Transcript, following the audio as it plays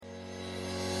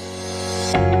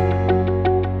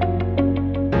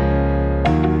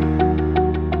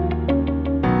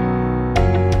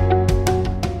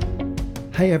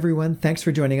everyone. Thanks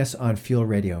for joining us on Fuel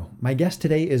Radio. My guest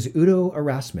today is Udo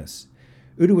Erasmus.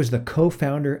 Udo is the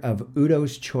co-founder of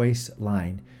Udo's Choice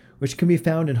line, which can be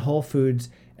found in Whole Foods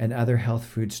and other health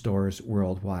food stores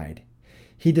worldwide.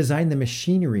 He designed the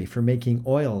machinery for making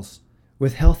oils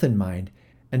with health in mind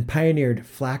and pioneered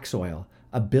flax oil,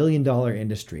 a billion-dollar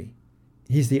industry.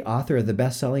 He's the author of the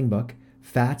best-selling book,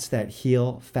 Fats That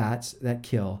Heal, Fats That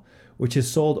Kill, which has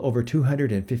sold over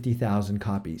 250,000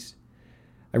 copies.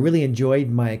 I really enjoyed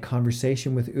my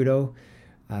conversation with Udo.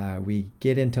 We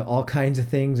get into all kinds of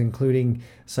things, including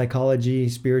psychology,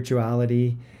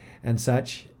 spirituality, and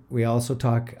such. We also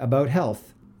talk about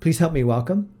health. Please help me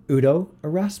welcome Udo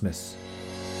Erasmus.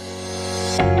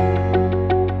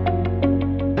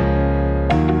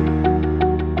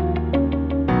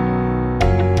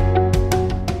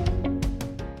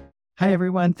 Hi,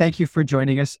 everyone. Thank you for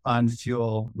joining us on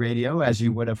Fuel Radio. As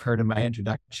you would have heard in my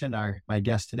introduction, my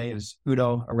guest today is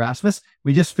Udo Erasmus.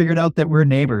 We just figured out that we're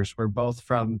neighbors. We're both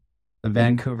from the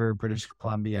Vancouver, British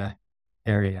Columbia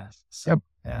area. So,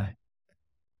 yeah,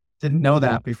 didn't know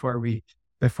that before we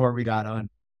got on.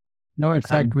 No, in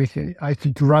fact, I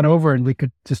could run over and we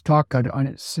could just talk on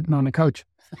it, sitting on the couch.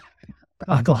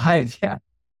 Glad, yeah.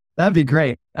 That'd be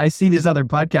great. I see these other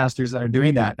podcasters that are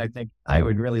doing that. I think I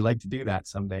would really like to do that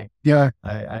someday. Yeah.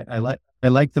 I like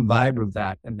the vibe of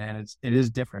that. And then it is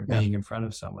different being in front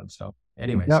of someone. So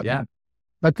anyways, yeah.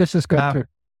 But this is good too.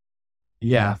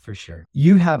 Yeah, for sure.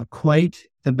 You have quite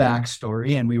the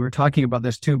backstory. And we were talking about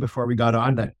this too before we got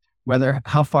on, that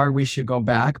how far we should go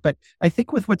back. But I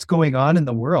think with what's going on in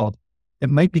the world, it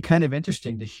might be kind of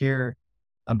interesting to hear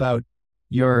about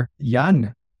your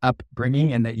young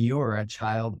upbringing and that you were a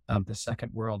child of the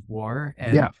Second World War.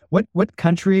 And what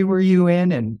country were you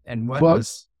in and what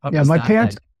was my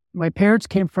parents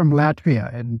came from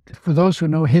Latvia. And for those who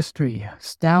know history,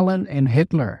 Stalin and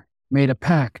Hitler made a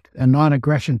pact, a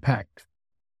non-aggression pact,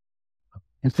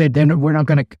 and said, then we're not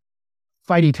going to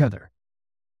fight each other.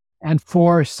 And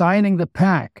for signing the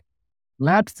pact,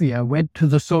 Latvia went to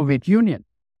the Soviet Union.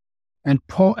 And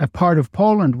a part of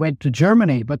Poland went to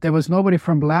Germany, but there was nobody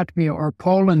from Latvia or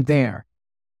Poland there.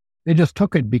 They just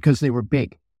took it because they were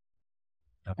big.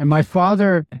 And my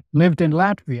father lived in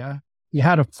Latvia. He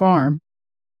had a farm.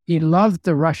 He loved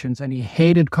the Russians and he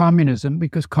hated communism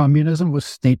because communism was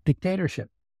state dictatorship.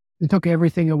 They took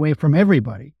everything away from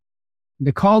everybody.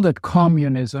 They called it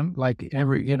communism, like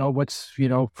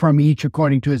from each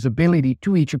according to his ability,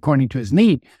 to each according to his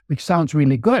need, which sounds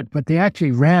really good, but they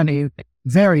actually ran a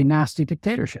very nasty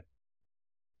dictatorship.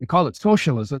 They call it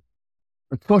socialism,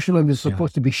 but socialism is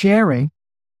supposed to be sharing.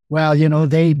 Well,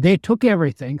 they took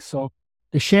everything. So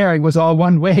the sharing was all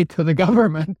one way to the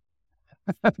government.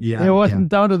 It wasn't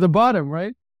down to the bottom,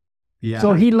 right? Yeah.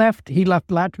 So he left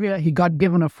Latvia. He got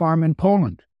given a farm in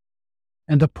Poland.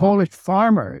 And the Polish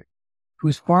farmer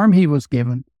whose farm he was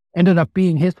given ended up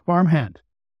being his farmhand.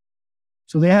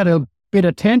 So they had a bit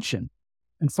of tension.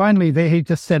 And finally, he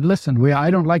just said, listen,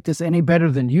 I don't like this any better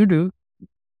than you do.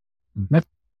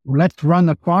 Let's run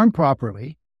the farm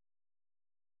properly.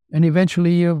 And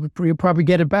eventually you'll probably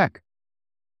get it back.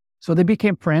 So they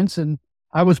became friends, and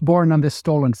I was born on this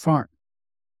stolen farm.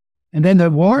 And then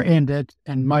the war ended,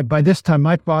 and by this time,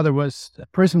 my father was a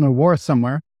prisoner of war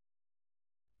somewhere.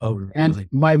 Oh, really? And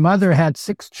my mother had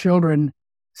 6 children,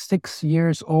 6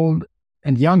 years old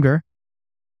and younger,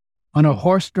 on a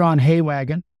horse-drawn hay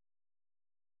wagon,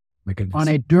 on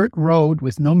a dirt road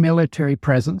with no military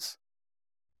presence.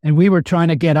 And we were trying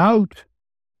to get out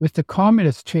with the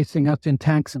communists chasing us in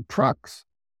tanks and trucks.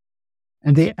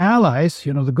 And the Allies,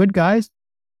 the good guys,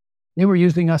 they were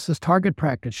using us as target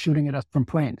practice, shooting at us from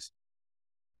planes.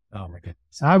 Oh, my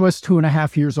goodness. I was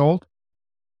 2.5 years old.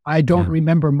 I don't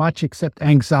remember much except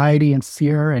anxiety and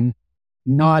fear and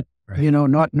not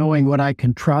knowing what I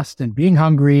can trust and being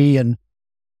hungry and,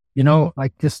 not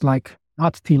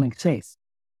feeling safe.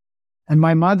 And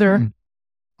my mother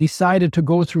decided to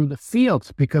go through the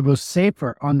fields because it was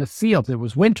safer on the fields. It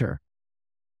was winter.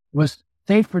 It was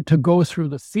safer to go through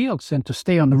the fields than to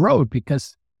stay on the road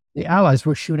because the Allies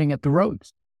were shooting at the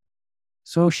roads.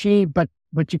 So but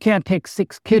you can't take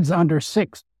 6 kids under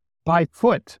 6 by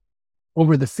foot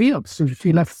over the fields. So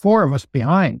she left 4 of us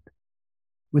behind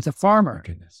with a farmer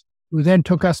who then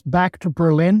took us back to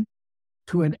Berlin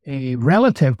to a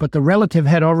relative, but the relative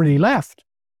had already left.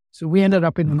 So we ended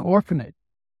up in an orphanage.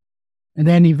 And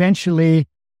then eventually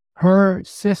her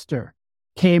sister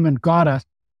came and got us.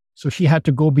 So she had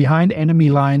to go behind enemy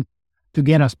lines to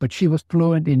get us, but she was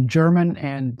fluent in German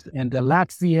and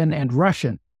Latvian and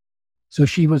Russian. So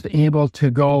she was able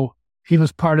to go. She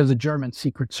was part of the German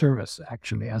Secret Service,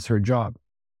 actually, as her job.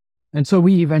 And so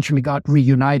we eventually got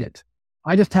reunited.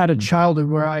 I just had a childhood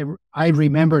where I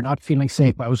remember not feeling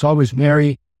safe. I was always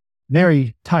very,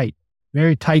 very tight,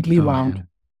 very tightly wound. Man.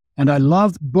 And I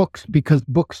loved books because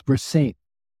books were safe.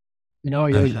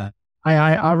 I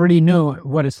already knew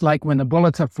what it's like when the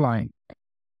bullets are flying.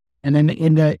 And then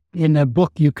in a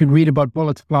book, you can read about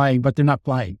bullets flying, but they're not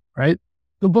flying, right?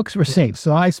 The books were safe.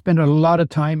 So I spent a lot of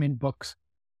time in books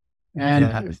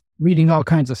and reading all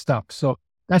kinds of stuff. So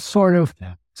that's sort of,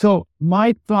 so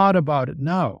my thought about it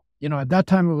now, at that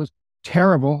time it was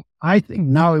terrible. I think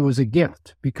now it was a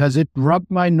gift because it rubbed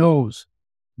my nose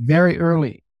very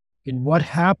early in what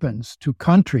happens to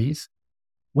countries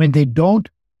when they don't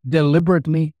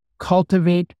deliberately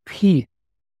cultivate peace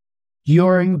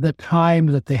during the time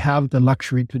that they have the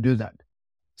luxury to do that.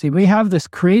 See, we have this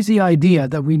crazy idea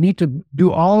that we need to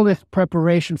do all this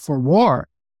preparation for war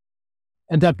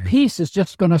and that peace is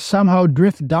just going to somehow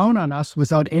drift down on us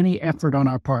without any effort on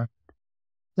our part.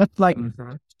 That's like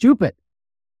stupid.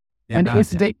 Yeah, and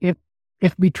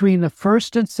if between the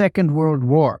First and Second World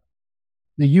War,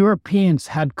 the Europeans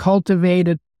had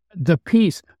cultivated the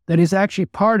peace that is actually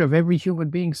part of every human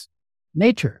being's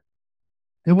nature,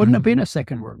 there wouldn't have been a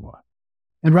Second World War.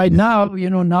 And right now,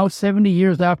 now 70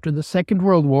 years after the Second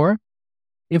World War,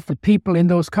 if the people in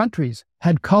those countries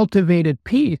had cultivated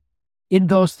peace in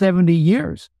those 70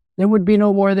 years, there would be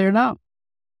no war there now.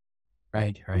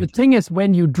 Right. The thing is,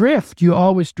 when you drift, you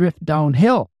always drift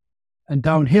downhill. And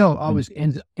downhill always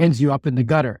ends you up in the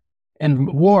gutter.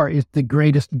 And war is the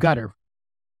greatest gutter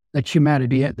that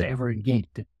humanity has ever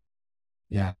engaged in.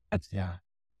 Yeah.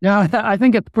 Now, I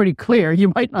think it's pretty clear.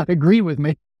 You might not agree with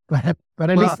me, but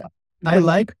at least I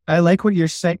like what you're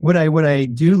saying. What I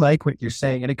do like what you're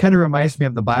saying, and it kind of reminds me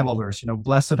of the Bible verse.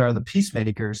 Blessed are the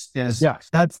peacemakers.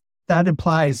 That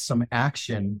implies some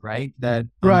action, right? That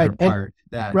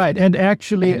right, and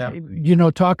actually,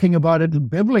 talking about it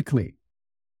biblically,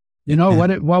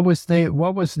 what was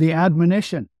the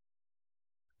admonition?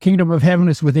 Kingdom of heaven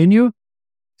is within you.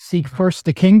 Seek first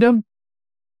the kingdom.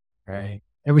 Right.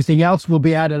 Everything else will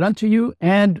be added unto you.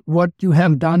 And what you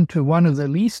have done to one of the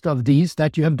least of these,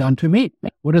 that you have done to me.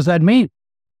 What does that mean?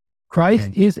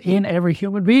 Christ is in every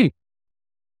human being.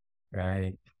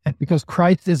 Right. Because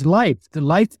Christ is life. The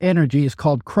life energy is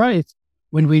called Christ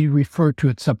when we refer to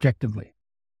it subjectively.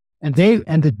 And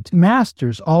the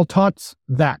masters all taught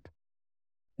that.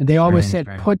 And they always said,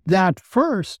 put that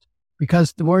first,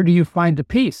 because where do you find the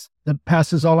peace that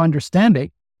passes all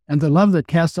understanding and the love that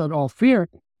casts out all fear?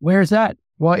 Where's that?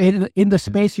 Well, in the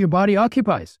space your body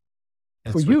occupies.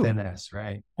 It's for you. Within us,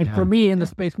 right? And for me, in the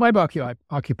space my body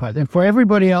occupies. And for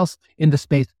everybody else, in the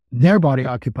space their body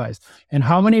occupies. And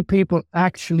how many people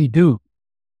actually do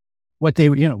what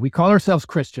we call ourselves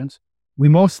Christians. We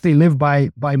mostly live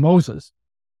by Moses.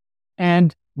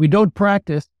 And we don't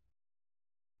practice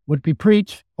what we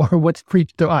preach or what's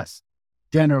preached to us,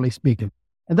 generally speaking.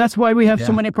 And that's why we have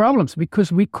so many problems,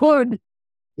 because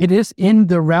it is in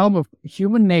the realm of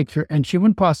human nature and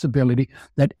human possibility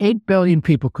that 8 billion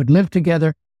people could live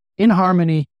together in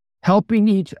harmony, helping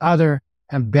each other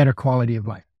have better quality of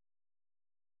life.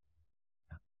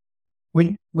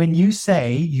 When you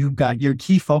say you've got your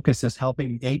key focus is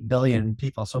helping 8 billion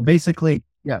people, so basically,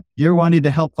 you're wanting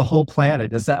to help the whole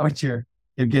planet. Is that what you're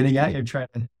getting at? You're trying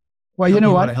to. Well,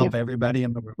 you want to help everybody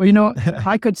in the world. Well,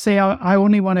 I could say I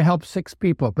only want to help 6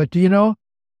 people, but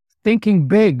thinking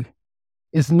big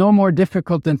is no more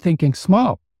difficult than thinking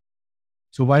small.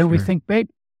 So why don't we think big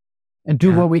and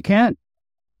do what we can?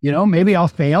 Maybe I'll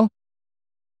fail,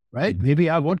 right? Maybe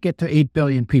I won't get to 8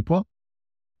 billion people.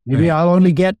 Maybe I'll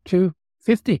only get to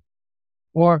 50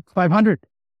 or 500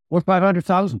 or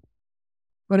 500,000.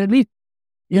 But at least,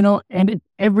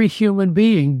 every human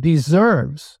being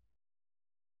deserves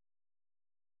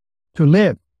to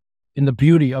live in the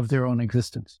beauty of their own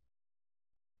existence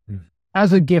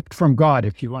as a gift from God,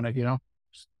 if you want to,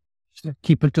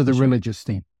 keep it to the religious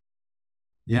theme.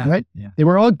 Yeah. Right? Yeah. They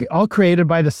were all created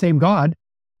by the same God,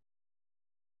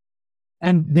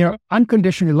 and they're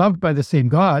unconditionally loved by the same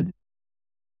God.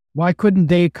 Why couldn't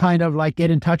they kind of like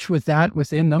get in touch with that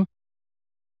within them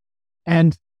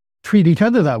and treat each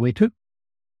other that way too?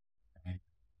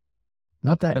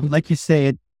 Not that. Like you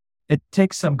say, it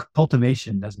takes some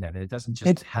cultivation, doesn't it? It doesn't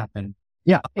just happen.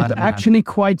 Yeah, it's actually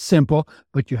quite simple,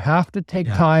 but you have to take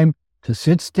time to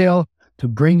sit still, to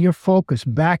bring your focus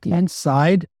back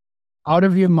inside, out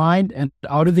of your mind and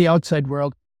out of the outside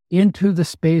world, into the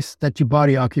space that your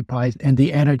body occupies and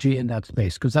the energy in that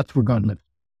space, because that's where God lives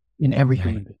in every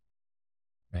human being.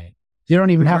 Right. You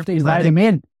don't even have to invite him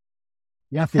in.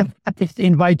 You have to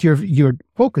invite your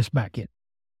focus back in,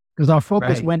 because our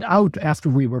focus went out after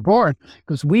we were born,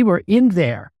 because we were in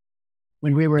there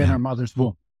when we were in our mother's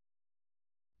womb.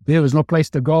 There was no place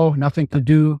to go, nothing to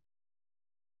do.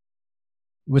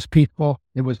 It was peaceful.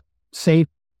 It was safe.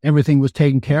 Everything was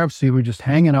taken care of. So you were just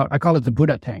hanging out. I call it the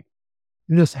Buddha tank.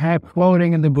 You're just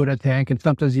floating in the Buddha tank. And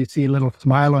sometimes you see a little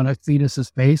smile on a fetus's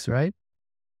face, right?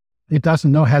 It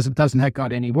doesn't have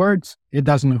got any words. It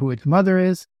doesn't know who its mother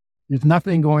is. There's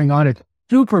nothing going on. It's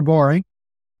super boring,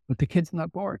 but the kid's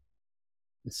not bored.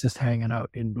 It's just hanging out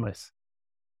in bliss.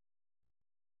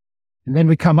 And then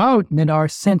we come out, and then our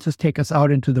senses take us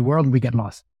out into the world, and we get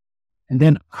lost. And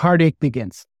then heartache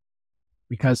begins,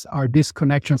 because our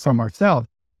disconnection from ourselves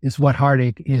is what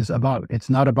heartache is about. It's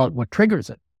not about what triggers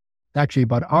it. It's actually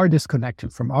about our disconnection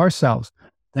from ourselves.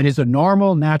 That is a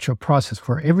normal, natural process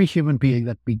for every human being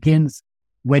that begins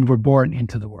when we're born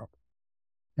into the world.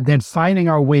 And then finding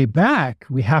our way back,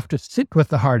 we have to sit with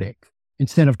the heartache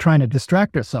instead of trying to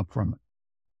distract ourselves from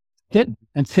it.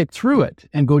 Sit through it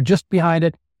and go just behind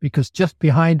it, because just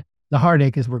behind the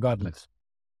heartache is where God lives.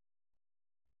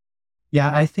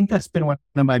 Yeah, I think that's been one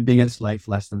of my biggest life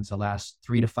lessons the last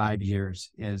 3 to 5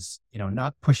 years is,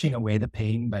 not pushing away the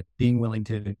pain, but being willing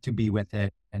to be with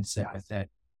it and sit with it.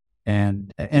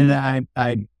 And I'm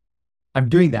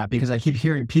doing that because I keep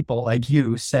hearing people like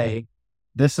you say,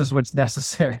 this is what's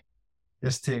necessary,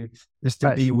 just to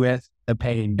right. Be with the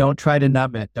pain. Don't try to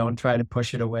numb it. Don't try to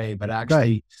push it away, but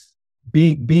actually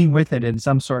being with it in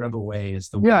some sort of a way is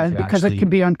the way. Yeah, because it can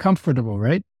be uncomfortable,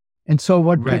 right? And so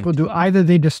what people do, either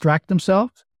they distract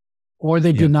themselves, or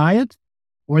they deny it,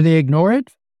 or they ignore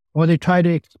it, or they try to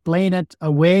explain it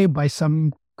away by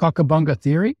some cockabunga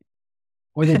theory,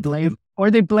 or they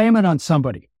blame it on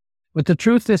somebody. But the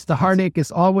truth is, the heartache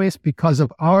is always because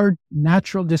of our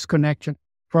natural disconnection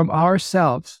from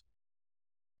ourselves,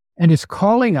 and it's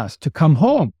calling us to come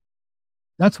home.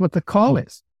 That's what the call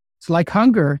is. It's like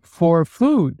hunger for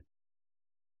food.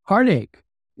 Heartache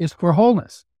is for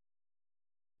wholeness,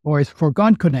 or it's for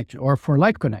God connection, or for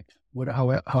life connection,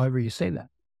 however you say that,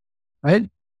 right?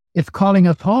 It's calling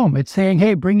us home. It's saying,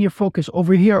 hey, bring your focus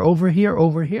over here, over here,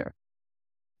 over here.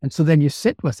 And so then you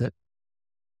sit with it,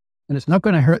 and it's not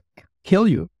going to kill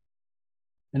you.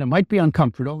 And it might be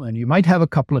uncomfortable, and you might have a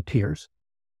couple of tears,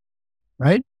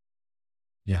 right?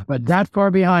 Yeah. But that far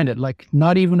behind it, like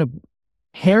not even a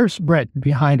hair's breadth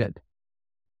behind it,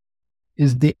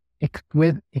 is the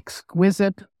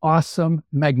exquisite, awesome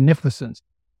magnificence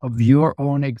of your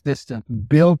own existence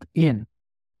built in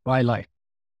by life.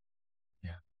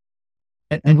 Yeah.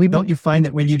 And don't you find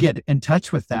that when you get in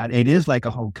touch with that, it is like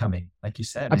a homecoming, like you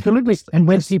said? Absolutely. And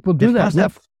when people do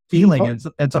that feeling,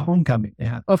 it's a homecoming.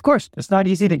 Yeah. Of course. It's not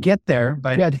easy to get there,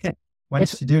 but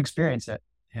once you do experience it.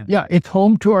 Yeah. It's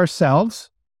home to ourselves.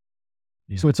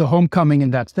 Yeah. So it's a homecoming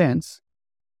in that sense.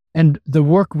 And the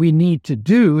work we need to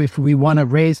do if we want to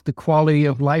raise the quality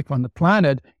of life on the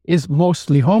planet is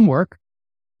mostly homework.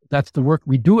 That's the work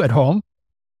we do at home,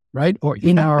 right? Or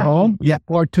in our home,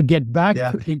 or to get back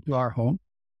into our home,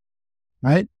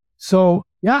 right? So,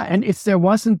 and if there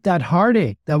wasn't that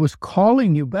heartache that was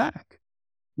calling you back,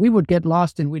 we would get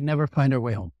lost and we'd never find our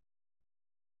way home.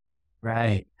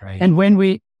 Right. And when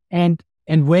we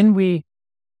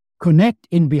connect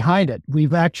in behind it,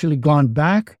 we've actually gone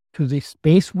back to the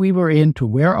space we were in, to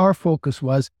where our focus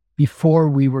was before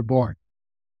we were born.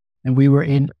 And we were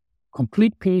in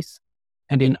complete peace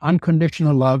and in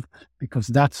unconditional love, because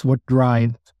that's what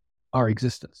drives our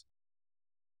existence.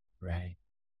 Right.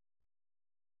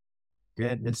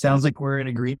 Good. It sounds like we're in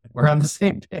agreement. We're on the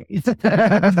same page.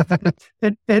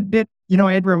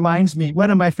 It reminds me,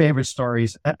 one of my favorite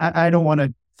stories. I don't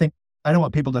want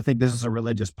people to think this is a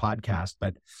religious podcast,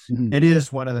 but it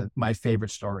is one of my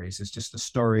favorite stories. It's just the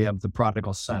story of the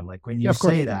prodigal son. Like when you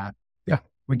say that,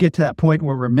 we get to that point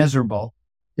where we're miserable.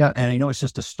 Yeah. And I know it's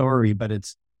just a story, but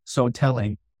it's so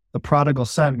telling. The prodigal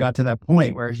son got to that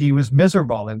point where he was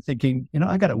miserable and thinking,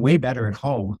 I got it way better at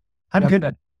home. I'm going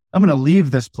to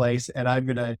leave this place and I'm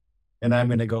going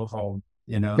to go home,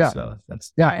 So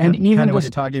that's and even kind of what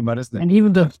you're talking about, isn't it? And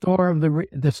even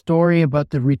the story about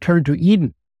the return to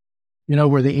Eden,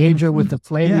 where the angel with the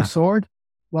flaming sword.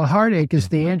 Well, heartache is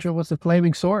the angel with the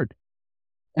flaming sword.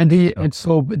 And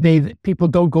so people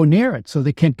don't go near it, so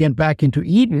they can't get back into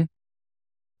Eden.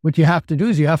 What you have to do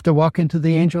is you have to walk into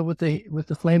the angel with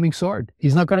the flaming sword.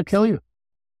 He's not going to kill you.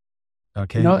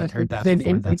 Okay, I heard that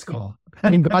before. That's cool.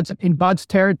 in God's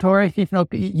territory,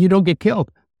 you don't get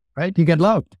killed, right? You get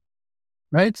loved,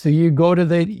 right? So you go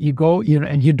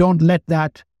and you don't let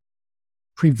that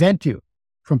prevent you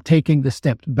from taking the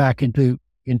steps back into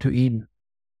Eden.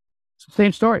 It's the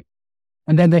same story.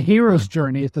 And then the hero's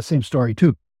journey is the same story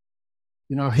too.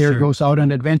 Hero goes out on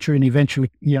an adventure and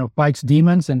eventually, fights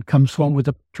demons and comes home with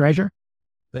a treasure,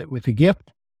 with a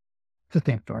gift. It's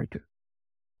the same story too.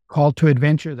 call to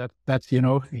adventure. That's,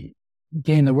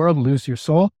 gain the world, lose your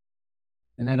soul.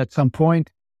 And then at some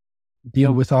point,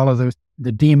 deal with all of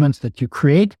the demons that you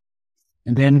create.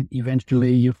 And then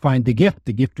eventually you find the gift.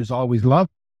 The gift is always love,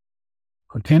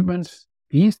 contentment,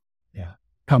 peace. Yeah.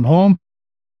 Come home,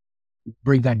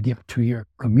 bring that gift to your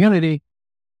community,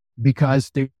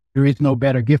 because there is no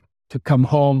better gift to come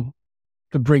home,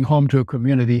 to bring home to a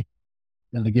community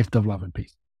than the gift of love and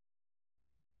peace.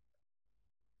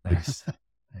 Nice.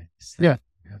 Yeah.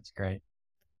 That's great.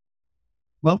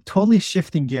 Well, totally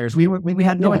shifting gears. We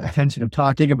had no intention of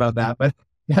talking about that, but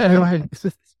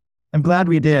I'm glad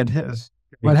we did.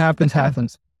 What happens,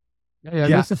 happens.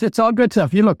 Yeah. It's all good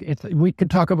stuff. You look, we can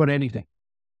talk about anything.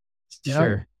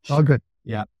 Sure. It's all good.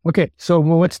 Yeah. Okay. So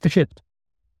what's the shift?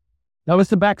 That was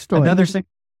the backstory.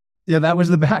 That was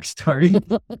the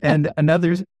backstory. And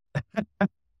another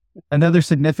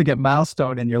significant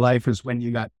milestone in your life was when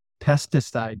you got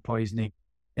pesticide poisoning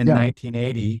in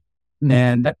 1980.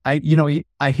 And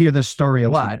I hear this story a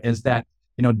lot, is that,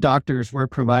 doctors were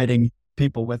providing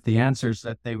people with the answers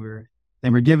that they were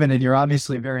given. And you're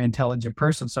obviously a very intelligent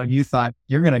person. So you thought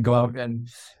you're going to go out and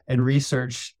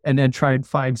research and then try and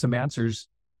find some answers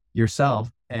yourself.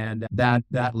 And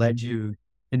that led you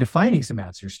into finding some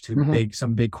answers to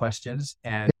some big questions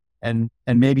and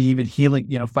maybe even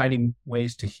healing, finding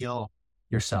ways to heal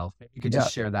yourself. If you could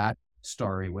just share that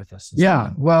story with us.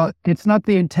 Yeah. Well, it's not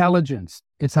the intelligence.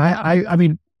 It's, I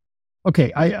mean,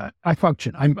 okay, I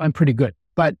function. I'm pretty good,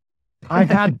 but I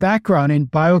had background in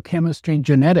biochemistry and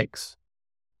genetics.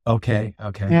 Okay.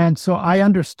 And so I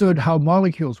understood how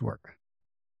molecules work.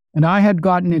 And I had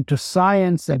gotten into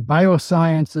science and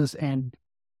biosciences and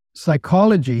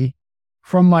psychology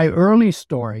from my early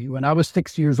story. When I was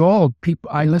 6 years old,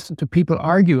 I listened to people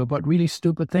argue about really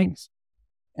stupid things.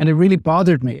 And it really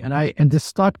bothered me. And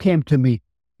this thought came to me,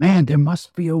 man, there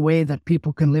must be a way that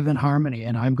people can live in harmony,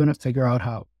 and I'm going to figure out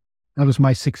how. That was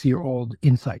my 6-year-old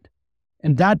insight.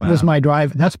 And that was my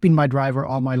drive. That's been my driver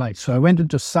all my life. So I went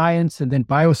into science and then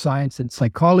bioscience and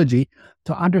psychology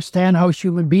to understand how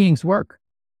human beings work.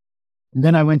 And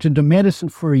then I went into medicine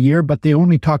for a year, but they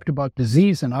only talked about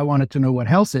disease, and I wanted to know what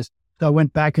health is. So I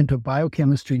went back into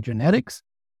biochemistry and genetics,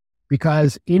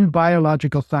 because in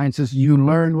biological sciences, you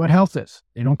learn what health is.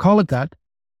 They don't call it that,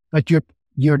 but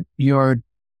you're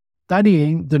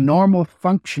studying the normal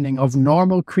functioning of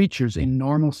normal creatures in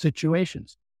normal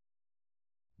situations.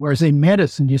 Whereas in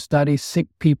medicine, you study sick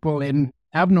people in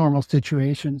abnormal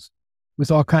situations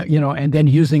with all kinds, and then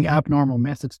using abnormal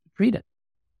methods to treat it.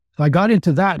 So I got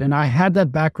into that, and I had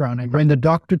that background. And when the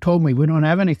doctor told me we don't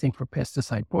have anything for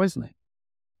pesticide poisoning,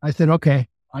 I said, okay,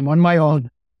 I'm on my own.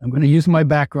 I'm going to use my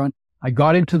background. I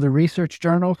got into the research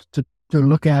journals to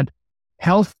look at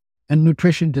health and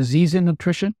nutrition, disease and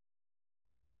nutrition,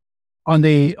 on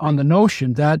the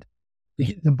notion that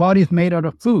the body is made out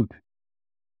of food.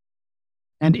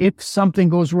 And if something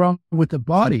goes wrong with the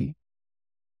body,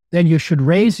 then you should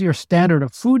raise your standard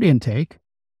of food intake,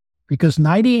 because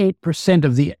 98%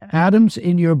 of the atoms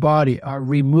in your body are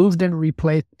removed and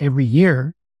replaced every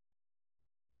year.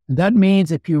 And that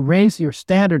means if you raise your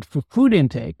standard for food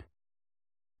intake,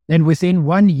 then within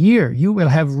 1 year, you will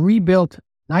have rebuilt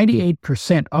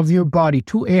 98% of your body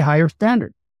to a higher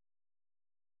standard.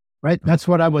 Right? That's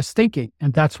what I was thinking.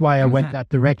 And that's why I went that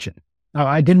direction. Now,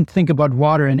 I didn't think about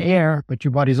water and air, but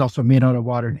your body is also made out of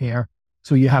water and air.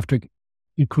 So you have to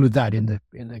include that in the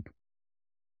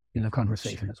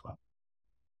conversation as well.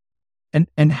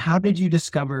 And how did you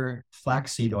discover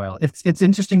flaxseed oil? It's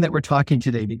interesting that we're talking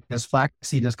today, because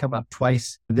flaxseed has come up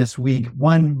twice this week.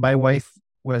 One,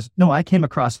 I came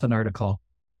across an article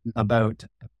about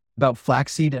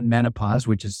flaxseed and menopause,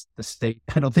 which is the state.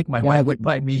 I don't think my wife would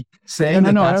mind me saying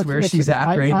that's where she's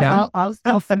at right now.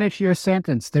 I'll finish your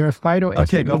sentence. There are phytoestrogens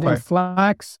Okay, go for it.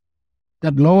 flax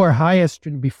that lower high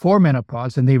estrogen before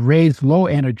menopause, and they raise low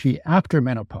energy after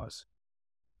menopause.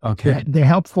 Okay. They're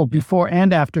helpful before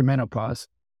and after menopause,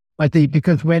 but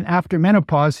because when after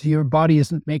menopause, your body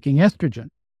isn't making estrogen.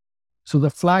 So the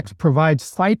flax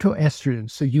provides phytoestrogen,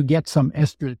 so you get some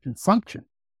estrogen function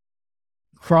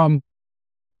from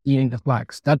eating the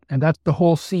flax. And that's the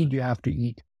whole seed you have to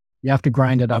eat. You have to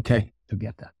grind it up to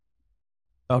get that.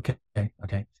 Okay.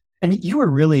 And you were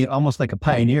really almost like a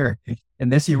pioneer in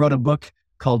this. You wrote a book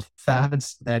called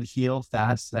Fads That Heal,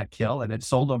 Fads That Kill, and it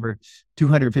sold over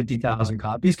 250,000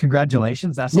 copies.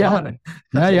 Congratulations. That's a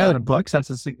lot of books.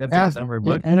 That's a significant number of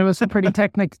books. And it was a pretty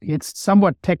it's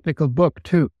somewhat technical book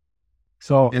too.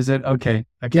 So is it? Okay.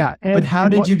 Yeah. But how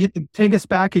did you take us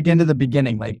back again to the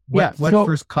beginning? Like what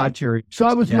first caught your interest? So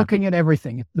I was looking at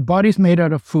everything. The body's made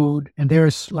out of food, and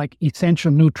there's like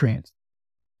essential nutrients,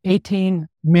 18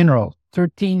 minerals,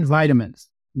 13 vitamins,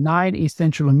 9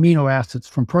 essential amino acids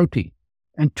from protein,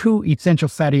 and 2 essential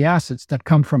fatty acids that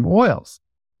come from oils.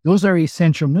 Those are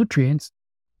essential nutrients.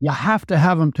 You have to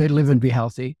have them to live and be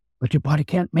healthy, but your body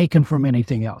can't make them from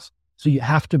anything else. So you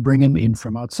have to bring them in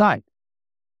from outside.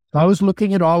 So I was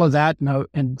looking at all of that now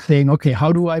and saying, okay,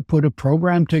 how do I put a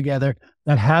program together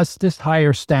that has this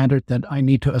higher standard that I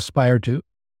need to aspire to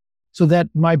so that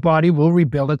my body will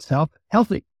rebuild itself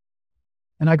healthy?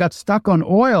 And I got stuck on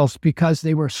oils because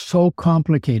they were so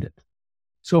complicated.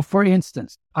 So for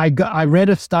instance, I read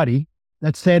a study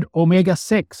that said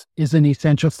omega-6 is an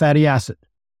essential fatty acid.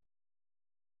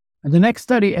 And the next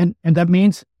study, and that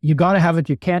means you got to have it.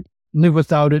 You can't live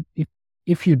without it.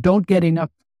 If you don't get enough,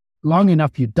 long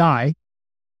enough, you die.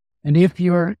 And if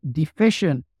you're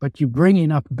deficient, but you bring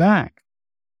enough back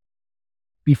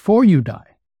before you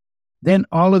die, then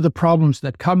all of the problems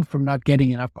that come from not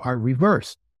getting enough are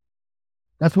reversed.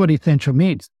 That's what essential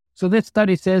means. So this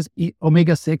study says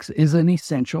omega-6 is an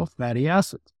essential fatty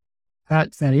acid.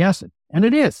 Fatty acid. And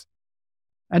it is.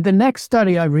 And the next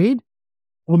study I read,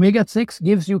 omega-6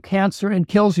 gives you cancer and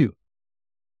kills you.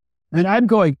 And I'm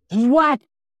going, what?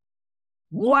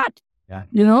 Yeah.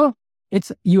 You know,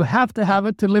 you have to have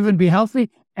it to live and be healthy,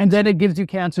 and then it gives you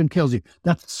cancer and kills you.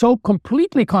 That's so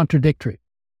completely contradictory.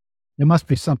 There must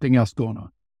be something else going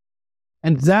on.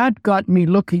 And that got me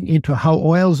looking into how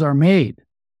oils are made.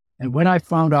 And when I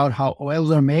found out how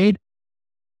oils are made,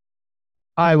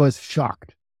 I was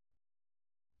shocked.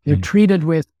 They're treated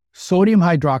with sodium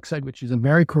hydroxide, which is a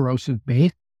very corrosive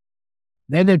base.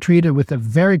 Then they're treated with a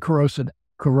very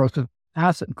corrosive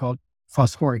acid called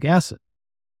phosphoric acid.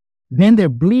 Then they're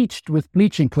bleached with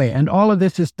bleaching clay. And all of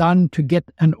this is done to get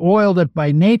an oil that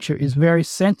by nature is very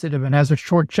sensitive and has a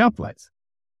short shelf life.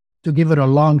 To give it a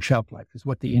long shelf life is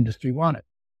what the industry wanted.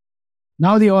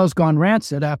 Now the oil's gone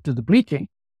rancid after the bleaching,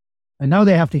 and now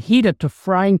they have to heat it to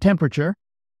frying temperature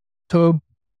to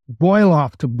boil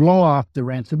off, to blow off the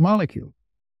rancid molecule.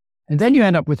 And then you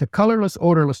end up with a colorless,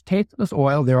 odorless, tasteless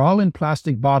oil. They're all in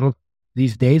plastic bottles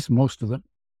these days, most of them.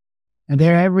 And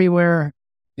they're everywhere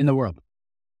in the world.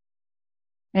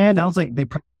 And it sounds like they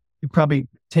probably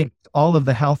take all of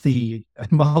the healthy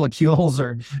molecules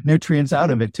or nutrients out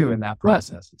of it too in that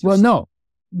process. Well, no,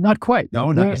 not quite.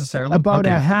 No, not necessarily. About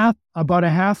a half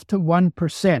to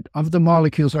 1% of the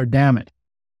molecules are damaged.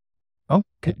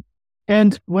 Okay.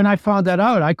 And when I found that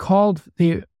out, I called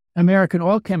the American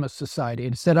Oil Chemists Society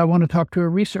and said, I want to talk to a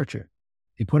researcher.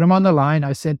 They put him on the line.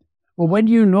 I said, well, when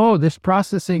do you know this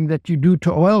processing that you do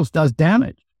to oils does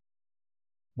damage?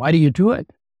 Why do you do it?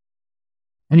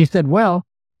 And he said, well,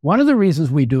 one of the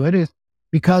reasons we do it is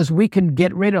because we can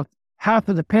get rid of half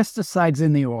of the pesticides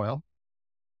in the oil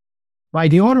by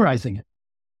deodorizing it.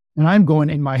 And I'm going,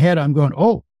 in my head,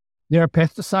 oh, there are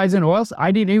pesticides in oils?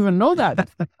 I didn't even know that.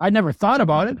 I never thought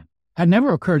about it. Had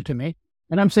never occurred to me.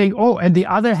 And I'm saying, oh, and the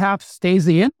other half stays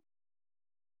in?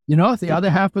 You know, the other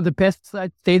half of the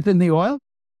pesticide stays in the oil?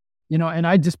 You know, and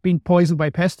I'd just been poisoned by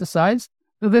pesticides.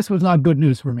 So this was not good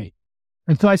news for me.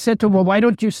 And so I said to him, well, why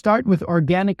don't you start with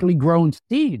organically grown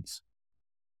seeds?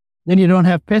 Then you don't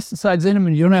have pesticides in them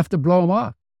and you don't have to blow them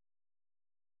off.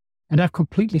 And I've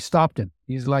completely stopped him.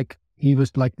 He was like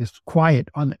this quiet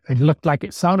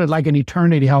it sounded like an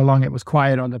eternity how long it was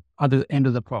quiet on the other end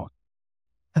of the phone.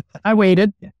 I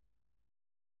waited. Yeah.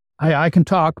 I can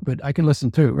talk, but I can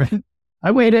listen too, right? I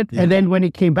waited. Yeah. And then when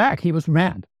he came back, he was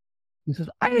mad. He says,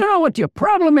 I don't know what your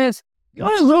problem is.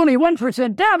 Yours is only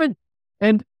 1% damage.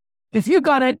 And if you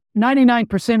got it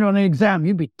 99% on an exam,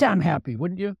 you'd be damn happy,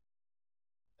 wouldn't you?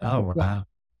 Oh, wow.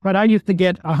 But I used to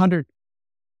get 100%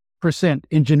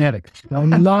 in genetics.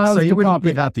 So you wouldn't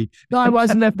be happy. No, I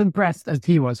wasn't as impressed as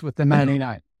he was with the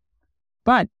 99.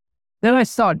 But then I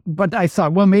thought,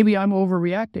 well, maybe I'm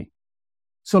overreacting.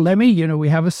 So we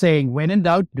have a saying, when in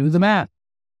doubt, do the math.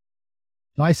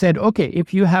 So I said, okay,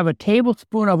 if you have a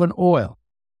tablespoon of an oil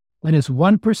that is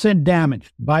 1%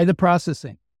 damaged by the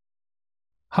processing,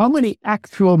 how many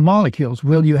actual molecules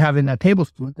will you have in that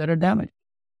tablespoon that are damaged?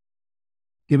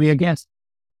 Give me a guess.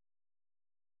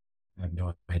 I have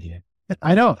no idea.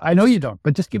 I know you don't,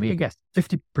 but just give me a guess.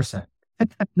 50%.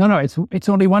 No, it's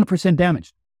only 1%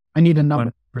 damaged. I need a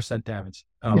number. 1% damage.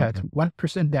 Oh, yeah, okay. It's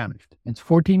 1% damaged. It's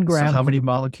 14 grams. So how many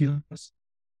molecules?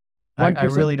 I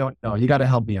really don't know. You got to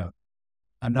help me out.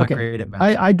 I'm not great at math.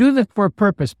 I do this for a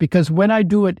purpose because when I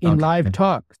do it in live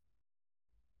talks,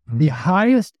 the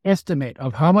highest estimate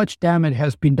of how much damage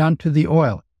has been done to the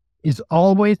oil is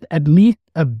always at least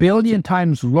 1 billion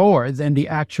times lower than the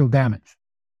actual damage.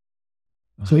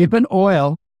 So if an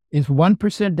oil is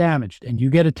 1% damaged and you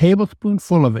get a tablespoon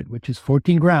full of it, which is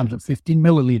 14 grams of 15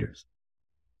 milliliters,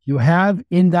 you have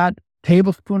in that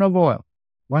tablespoon of oil,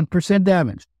 1%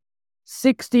 damage,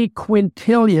 60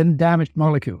 quintillion damaged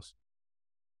molecules.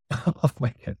 Oh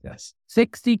my goodness.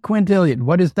 60 quintillion.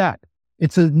 What is that?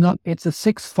 It's a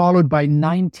 6 followed by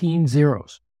 19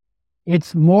 zeros.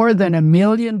 It's more than 1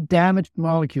 million damaged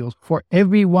molecules for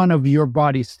every one of your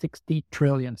body's 60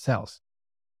 trillion cells.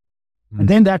 And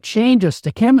then that changes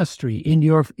the chemistry in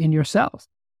your cells.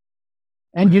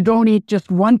 And you don't eat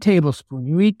just 1 tablespoon.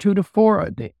 You eat 2 to 4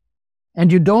 a day. And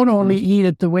you don't only eat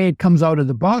it the way it comes out of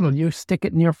the bottle. You stick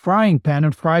it in your frying pan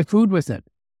and fry food with it.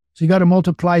 So you got to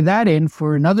multiply that in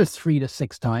for another 3 to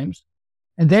 6 times.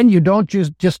 And then you don't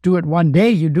just do it one day.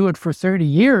 You do it for 30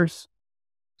 years.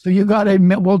 So you got to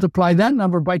multiply that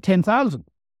number by 10,000.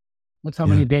 That's how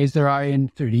many days there are in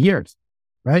 30 years,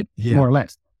 right? Yeah. More or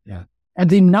less. Yeah. And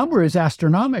the number is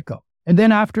astronomical. And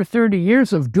then after 30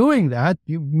 years of doing that,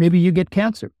 maybe you get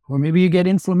cancer or maybe you get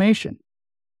inflammation.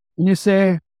 And you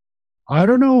say, I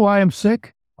don't know why I'm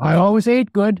sick. I always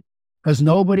ate good, because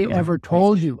nobody ever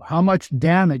told you how much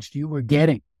damage you were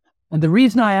getting. And the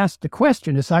reason I asked the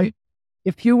question is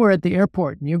if you were at the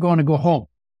airport and you're going to go home,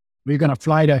 you're going to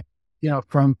fly to,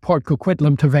 from Port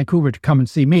Coquitlam to Vancouver to come and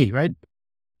see me, right?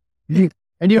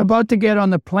 And you're about to get on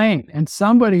the plane and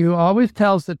somebody who always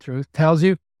tells the truth tells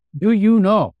you, do you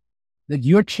know that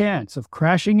your chance of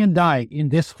crashing and dying in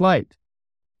this flight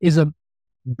is 1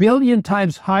 billion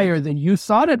times higher than you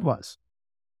thought it was?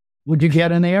 Would you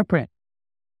get on the airplane?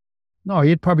 No,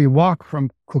 you'd probably walk from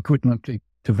Coquitlam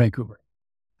to Vancouver,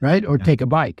 right? Or take a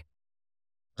bike.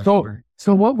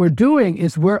 So what we're doing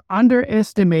is we're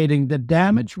underestimating the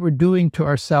damage we're doing to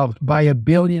ourselves by 1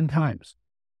 billion times.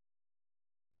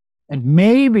 And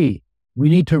maybe we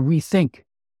need to rethink,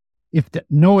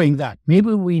 knowing that,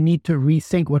 maybe we need to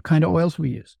rethink what kind of oils we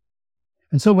use.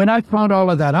 And so when I found all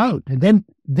of that out, and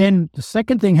then the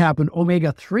second thing happened,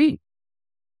 omega-3,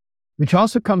 which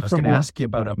also comes from... I was going to ask you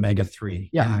about omega-3.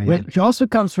 Yeah, which also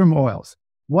comes from oils,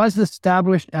 was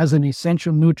established as an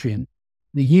essential nutrient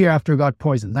the year after it got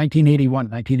poisoned, 1981,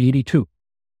 1982.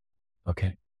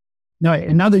 Okay. Now,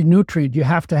 another nutrient you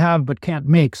have to have but can't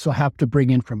make, so have to bring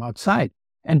in from outside.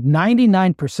 And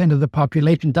 99% of the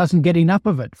population doesn't get enough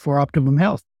of it for optimum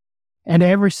health. And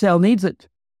every cell needs it.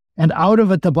 And out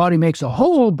of it, the body makes a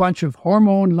whole bunch of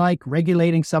hormone-like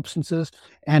regulating substances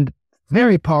and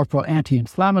very powerful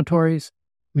anti-inflammatories,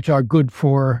 which are good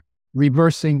for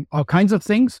reversing all kinds of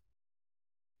things.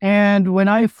 And when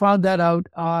I found that out,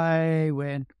 I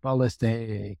went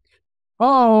ballistic.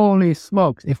 Holy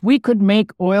smokes. If we could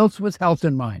make oils with health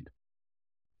in mind,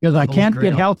 because I can't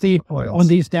get healthy on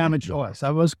these damaged oils.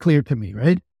 That was clear to me,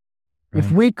 right?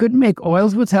 If we could make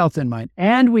oils with health in mind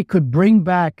and we could bring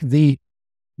back the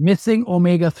missing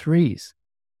omega-3s,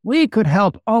 we could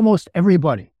help almost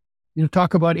everybody.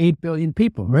 Talk about 8 billion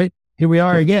people, right? Here we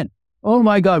are again. Oh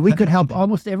my God, we could help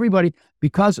almost everybody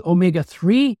because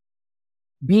omega-3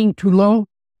 being too low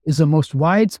is the most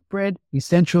widespread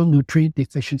essential nutrient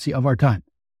deficiency of our time.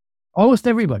 Almost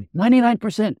everybody,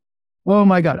 99%. Oh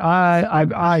my God,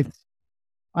 I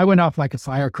went off like a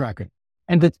firecracker.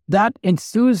 And that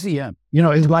enthusiasm,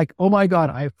 is like, oh my God,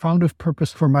 I found a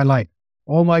purpose for my life.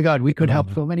 Oh my God, we could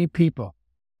help so many people.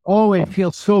 Oh, it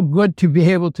feels so good to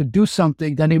be able to do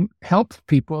something that helps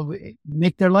people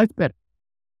make their life better.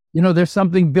 There's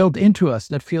something built into us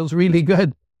that feels really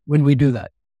good when we do that.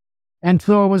 And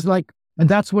so it was like, and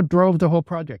that's what drove the whole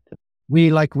project. We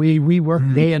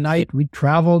worked day and night. We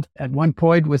traveled at one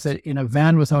point in a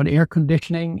van without air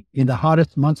conditioning in the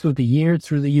hottest months of the year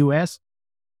through the U.S.,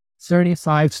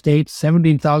 35 states,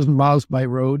 17,000 miles by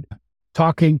road,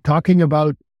 talking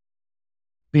about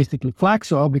basically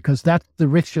flax oil because that's the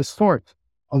richest source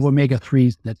of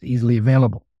omega-3s that's easily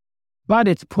available. But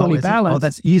it's poorly balanced.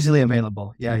 That's easily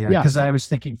available. Yeah. Because I was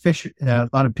thinking fish, a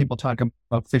lot of people talk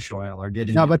about fish oil or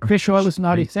getting... No, but fish oil is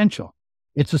not essential.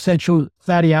 It's essential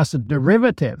fatty acid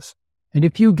derivatives. And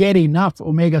if you get enough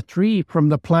omega-3 from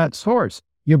the plant source,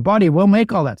 your body will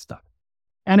make all that stuff.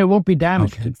 And it won't be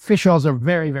damaged. Okay. Fish oils are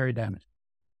very, very damaged.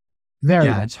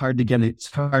 It's hard to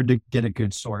get a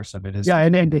good source of it.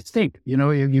 And they stink.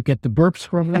 You get the burps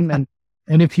from them.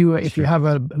 and if you have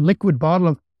a liquid bottle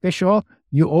of fish oil,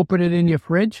 you open it in your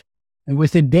fridge, and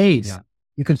within days,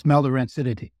 you can smell the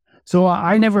rancidity. So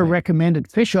I never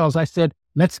recommended fish oils. I said,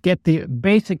 let's get the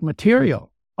basic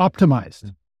material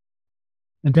optimized,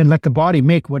 and then let the body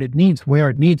make what it needs, where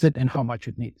it needs it, and how much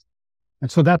it needs. And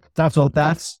so that's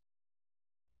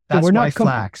why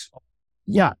flax.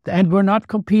 Yeah, and we're not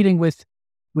competing with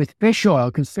fish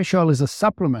oil because fish oil is a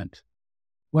supplement.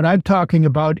 What I'm talking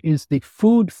about is a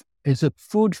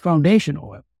food foundation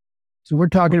oil. So we're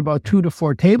talking about 2 to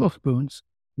 4 tablespoons,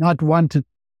 not 1 to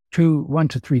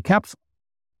 3 capsules.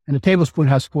 and a tablespoon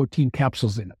has 14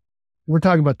 capsules in it. We're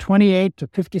talking about 28 to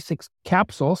 56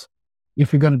 capsules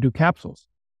if you're going to do capsules.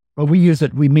 But we use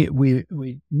it, we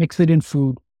mix it in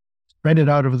food, spread it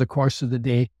out over the course of the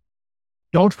day.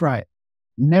 Don't fry it.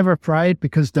 Never fry it,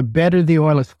 because the better the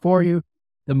oil is for you,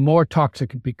 the more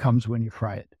toxic it becomes when you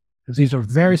fry it. Because these are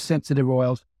very sensitive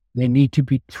oils. They need to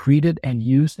be treated and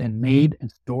used and made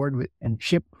and stored with and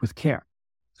shipped with care.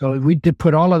 So we did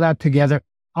put all of that together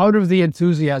out of the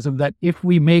enthusiasm that if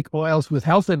we make oils with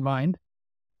health in mind,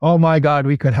 oh my God,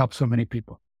 we could help so many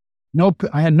people.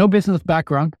 I had no business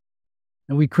background,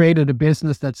 and we created a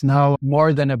business that's now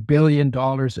more than $1 billion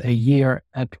a year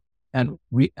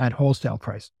at wholesale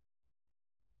price.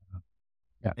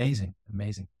 Yeah.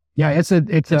 Amazing. Yeah,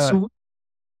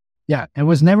 yeah, it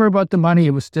was never about the money.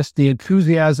 It was just the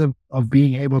enthusiasm of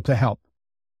being able to help.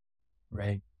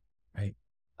 Right.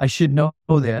 I should know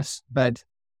this, but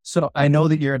so I know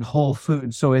that you're in Whole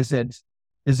Foods. So is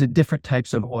it different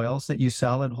types of oils that you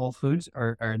sell in Whole Foods,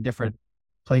 or in different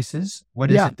places?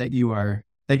 What is it that you are,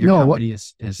 that your company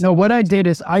is? No, what I did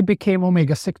is I became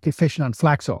omega-6 deficient on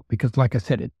flax oil because, like I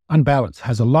said, it's unbalanced.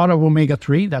 Has a lot of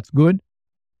omega-3, that's good,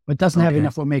 but doesn't have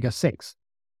enough omega-6.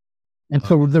 And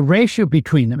so the ratio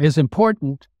between them is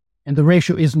important, and the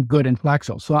ratio isn't good in flax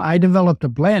oil. So I developed a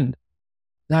blend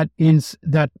that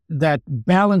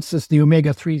balances the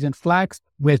omega-3s in flax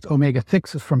with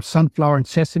omega-6s from sunflower and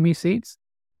sesame seeds.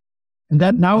 And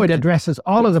that now it addresses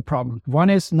all of the problems. One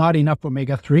is not enough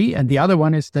omega-3, and the other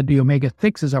one is that the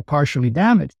omega-6s are partially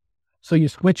damaged. So you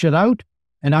switch it out,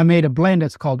 and I made a blend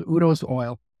that's called Udo's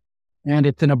Oil. And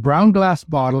it's in a brown glass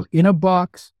bottle, in a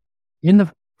box, in the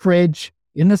fridge,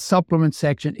 in the supplement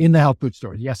section, in the health food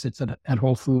store. Yes, it's at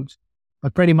Whole Foods,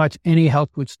 but pretty much any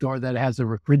health food store that has a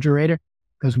refrigerator,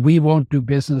 because we won't do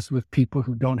business with people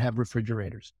who don't have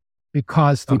refrigerators,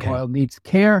 because the oil needs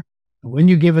care. And when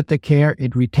you give it the care,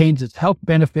 it retains its health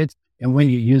benefits. And when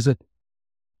you use it,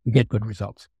 you get good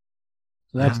results.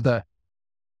 So that's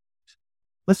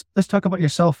Let's talk about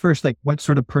yourself first. Like, what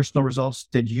sort of personal results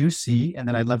did you see? And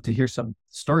then I'd love to hear some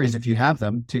stories if you have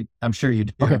them. I'm sure you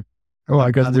do. Okay. Oh,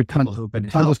 I got tons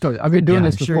of stories. I've been doing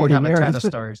this for 40 years. A ton of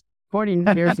stories. 40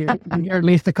 years, you hear at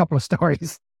least a couple of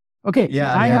stories. Okay.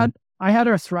 Yeah. I had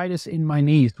arthritis in my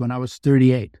knees when I was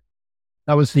 38.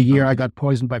 That was the year I got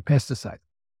poisoned by pesticides.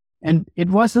 And it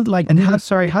wasn't like... And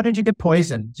how did you get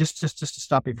poisoned? Just to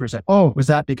stop you for a second. Oh, was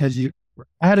that because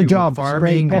I had a job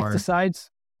spraying pesticides.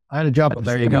 I had a job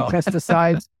spraying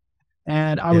pesticides.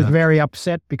 And I was very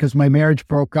upset because my marriage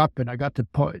broke up, and I got to,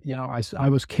 I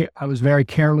was very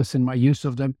careless in my use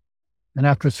of them. And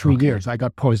after 3 years, I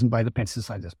got poisoned by the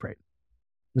pesticides I sprayed.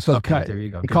 So there you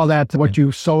go. We call that what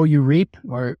you sow, you reap,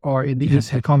 or in the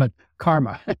East, they call it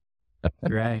karma.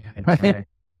 Right.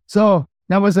 So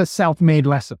that was a self-made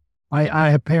lesson.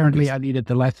 I needed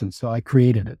the lesson, so I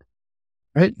created it.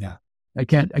 Right? Yeah. I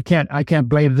can't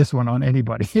blame this one on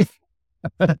anybody.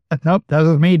 Nope, that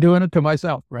was me doing it to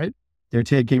myself, right? They're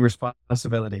taking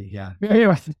responsibility. Yeah.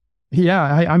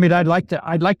 Yeah. I mean, I'd like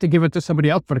to give it to somebody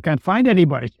else, but I can't find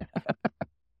anybody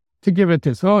to give it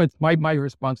to. So it's my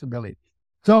responsibility.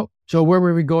 So where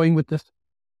were we going with this?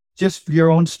 Just your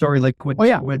own story, like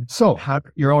how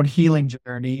your own healing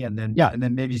journey, and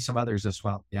then maybe some others as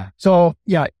well. Yeah. So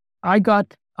I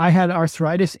had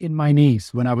arthritis in my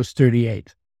knees when I was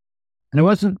 38. And it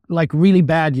wasn't like really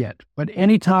bad yet, but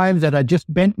any time that I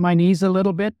just bent my knees a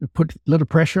little bit and put a little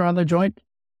pressure on the joint,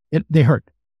 they hurt.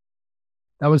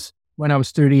 That was when I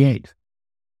was 38.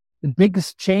 The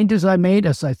biggest changes I made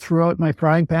as I threw out my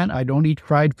frying pan, I don't eat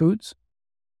fried foods.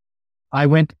 I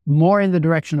went more in the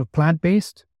direction of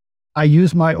plant-based. I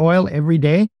use my oil every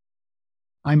day.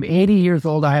 I'm 80 years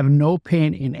old. I have no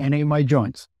pain in any of my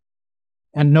joints,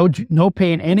 and no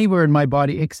pain anywhere in my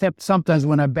body, except sometimes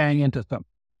when I bang into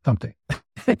something.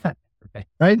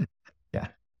 Right? Yeah.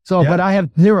 So, but I have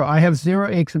zero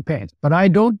aches and pains. But I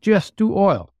don't just do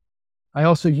oil. I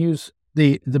also use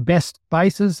the best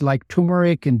spices like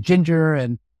turmeric and ginger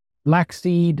and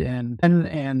flaxseed and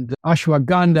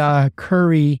ashwagandha,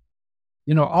 curry,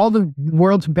 all the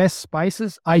world's best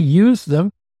spices. I use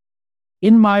them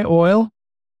in my oil,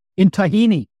 in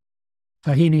tahini.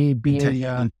 Tahini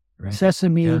being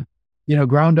sesame,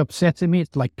 ground up sesame.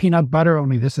 It's like peanut butter,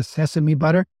 only this is sesame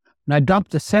butter. And I dump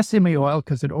the sesame oil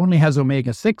because it only has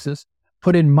omega-6s,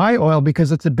 put in my oil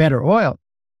because it's a better oil.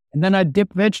 And then I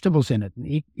dip vegetables in it and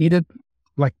eat it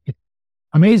like it's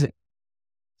amazing.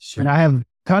 Sure. And I have a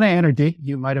ton of energy.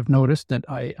 You might have noticed that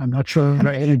I'm not sure of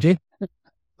my energy.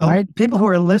 Right? People who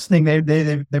are listening,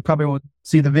 they probably won't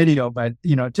see the video, but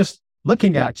just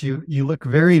looking at you, you look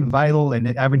very vital,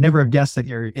 and I would never have guessed that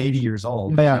you're 80 years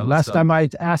old. Yeah. Last time I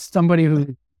asked somebody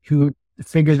who to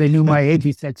figure they knew my age,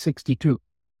 he said 62.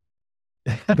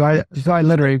 So I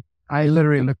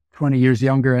literally looked 20 years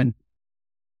younger and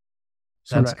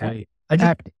That's great. I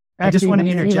just want to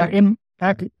interject.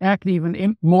 Act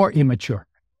even more immature.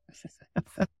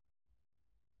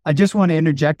 I just want to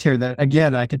interject here that,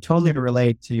 again, I could totally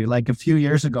relate to you. Like a few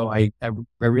years ago, I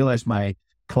realized my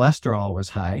cholesterol was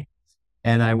high,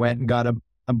 and I went and got a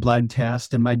blood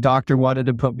test, and my doctor wanted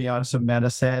to put me on some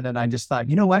medicine. And I just thought,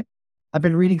 you know what? I've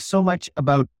been reading so much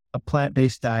about a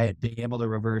plant-based diet, being able to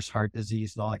reverse heart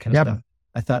disease and all that kind of stuff.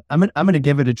 I thought, I'm going to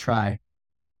give it a try.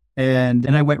 And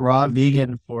then I went raw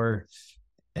vegan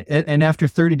and after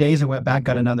 30 days, I went back,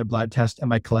 got another blood test, and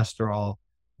my cholesterol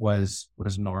was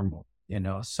normal,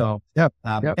 So,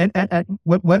 and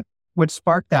what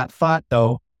sparked that thought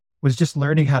though was just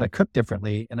learning how to cook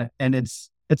differently. And it's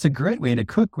a great way to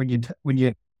cook when you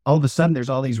all of a sudden there's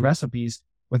all these recipes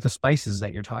with the spices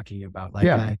that you're talking about.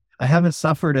 Like I haven't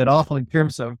suffered at all in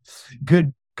terms of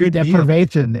good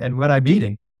deprivation and what I'm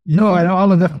eating. No, and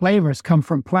all of the flavors come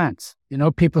from plants.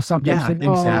 People sometimes say,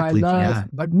 exactly.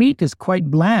 But meat is quite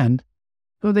bland.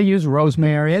 So they use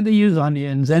rosemary, and they use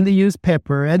onions, and they use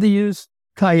pepper, and they use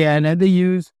cayenne, and they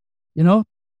use,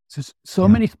 so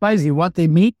many spices. You want the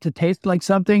meat to taste like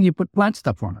something, you put plant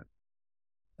stuff on it.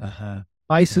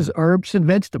 Spices, herbs, and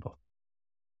vegetables.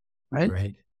 Right?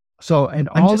 Right. So, and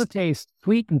all the taste,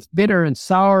 sweet and bitter and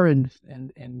sour and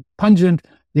pungent,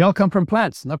 they all come from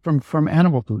plants, not from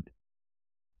animal food.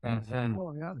 I'm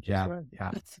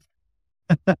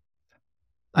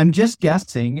just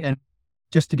guessing, and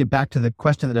just to get back to the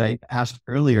question that I asked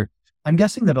earlier, I'm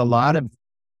guessing that a lot of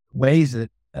ways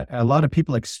that a lot of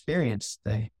people experience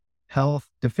the health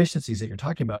deficiencies that you're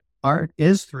talking about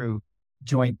is through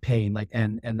joint pain,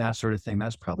 and that sort of thing.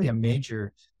 That's probably a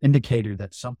major indicator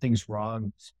that something's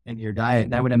wrong in your diet.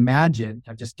 And I would imagine,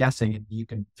 I'm just guessing, and you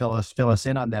can fill us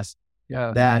in on this,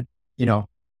 that,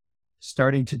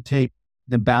 starting to take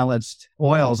the balanced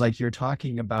oils like you're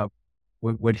talking about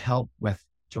would help with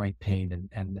joint pain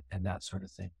and that sort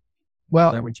of thing.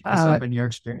 Well, that would you up in your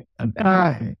experience?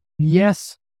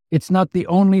 Yes, it's not the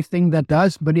only thing that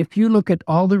does, but if you look at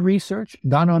all the research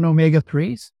done on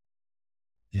omega-3s,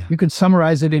 you can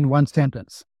summarize it in one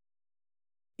sentence.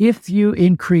 If you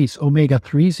increase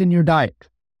omega-3s in your diet,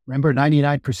 remember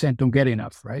 99% don't get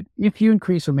enough, right? If you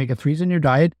increase omega-3s in your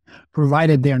diet,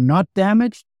 provided they're not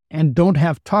damaged and don't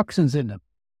have toxins in them,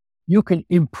 you can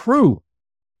improve,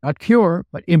 not cure,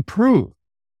 but improve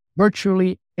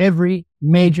virtually every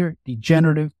major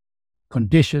degenerative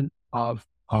condition of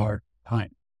our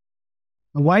time.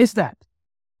 And why is that?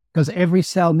 Because every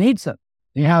cell needs them.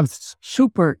 They have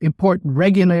super important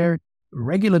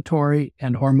regulatory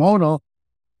and hormonal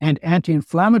and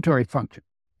anti-inflammatory function.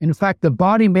 In fact, the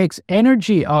body makes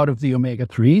energy out of the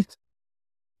omega-3s,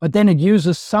 but then it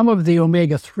uses some of the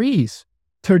omega-3s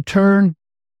to turn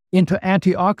into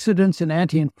antioxidants and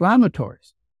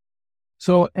anti-inflammatories.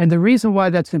 So, and the reason why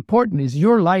that's important is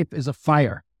your life is a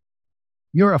fire.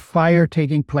 You're a fire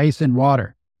taking place in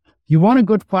water. You want a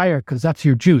good fire because that's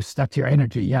your juice, that's your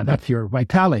energy, that's your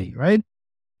vitality, right?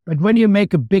 But when you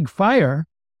make a big fire,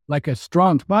 like a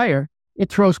strong fire, it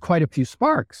throws quite a few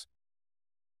sparks.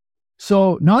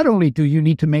 So not only do you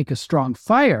need to make a strong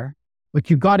fire, but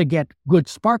you got to get good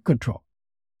spark control.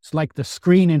 It's like the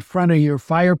screen in front of your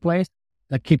fireplace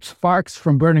that keeps sparks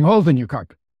from burning holes in your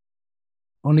carpet.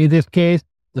 Only in this case,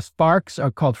 the sparks are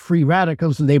called free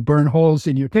radicals and they burn holes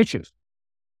in your tissues.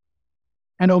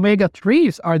 And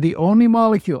omega-3s are the only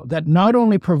molecule that not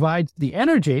only provides the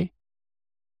energy,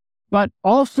 but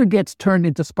also gets turned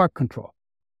into spark control.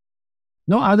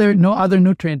 No other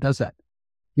nutrient does that.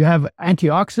 You have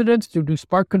antioxidants to do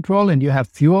spark control, and you have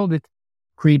fuel that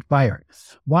create fire.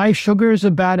 Why sugar is a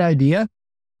bad idea,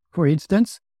 for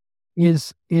instance,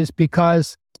 is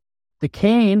because the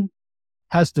cane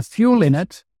has the fuel in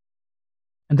it,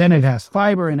 and then it has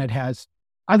fiber and it has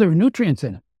other nutrients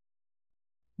in it.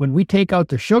 When we take out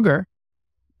the sugar,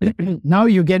 now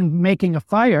you're making a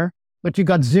fire, but you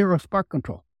got zero spark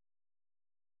control.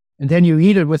 And then you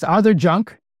eat it with other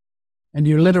junk, and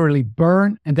you literally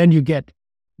burn, and then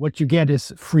what you get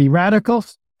is free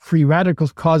radicals. Free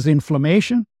radicals cause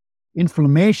inflammation.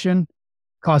 Inflammation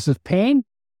causes pain,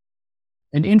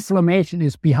 and inflammation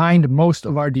is behind most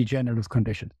of our degenerative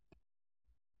conditions.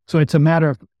 So it's a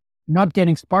matter of not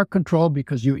getting spark control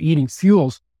because you're eating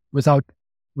fuels without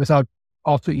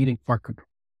also eating spark control.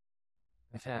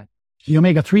 The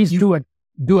omega-3s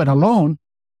do it alone,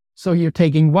 so you're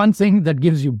taking one thing that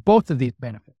gives you both of these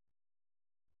benefits.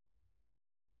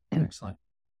 Excellent.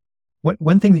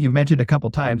 One thing that you mentioned a couple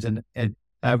of times, and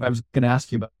I was going to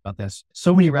ask you about this.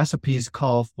 So many recipes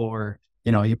call for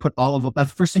you put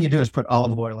the first thing you do is put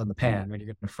olive oil in the pan when you're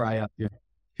going to fry up your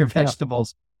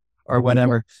vegetables or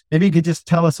whatever. Maybe you could just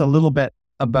tell us a little bit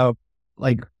about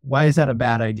like, why is that a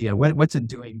bad idea? What's it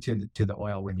doing to the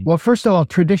oil? Well, first of all,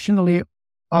 traditionally,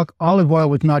 olive oil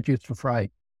was not used for frying.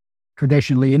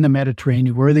 Traditionally in the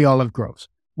Mediterranean, where the olive grows.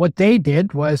 What they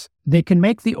did was they can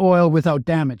make the oil without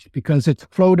damage because it's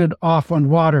floated off on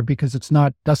water because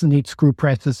doesn't need screw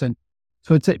presses. And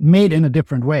so it's made in a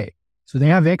different way. So they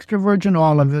have extra virgin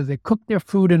olive oil. They cook their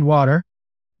food in water,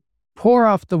 pour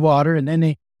off the water, and then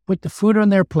they put the food on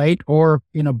their plate or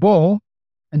in a bowl.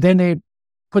 And then they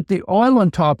put the oil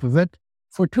on top of it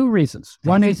for two reasons.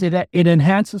 One is that it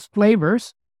enhances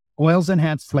flavors. Oils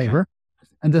enhance flavor.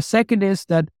 And the second is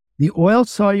that the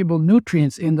oil-soluble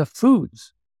nutrients in the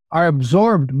foods are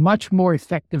absorbed much more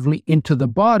effectively into the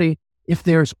body if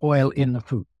there's oil in the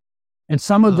food. And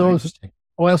some of those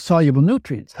oil-soluble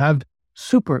nutrients have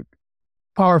super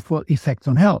powerful effects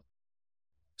on health.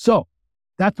 So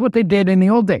that's what they did in the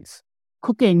old days.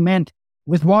 Cooking meant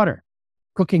with water.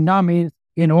 Cooking now means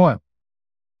in oil.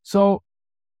 So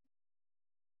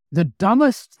the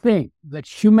dumbest thing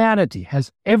that humanity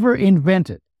has ever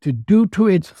invented to do to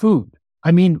its food,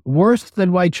 I mean, worse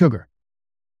than white sugar,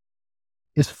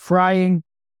 is frying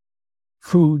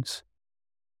foods,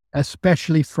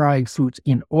 especially frying foods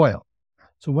in oil.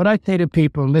 So what I say to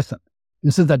people, listen,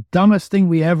 this is the dumbest thing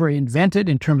we ever invented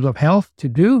in terms of health to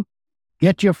do.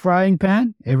 Get your frying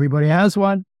pan. Everybody has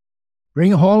one.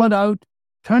 Haul it out,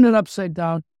 turn it upside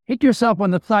down, hit yourself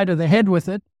on the side of the head with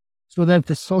it so that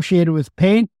it's associated with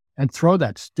pain, and throw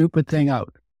that stupid thing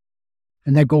out.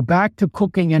 And then go back to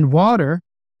cooking in water,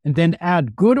 and then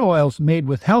add good oils made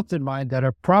with health in mind that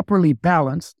are properly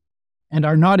balanced and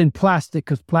are not in plastic,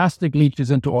 because plastic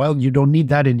leaches into oil. You don't need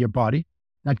that in your body.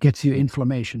 That gets you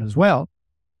inflammation as well.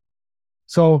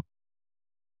 So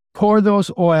pour those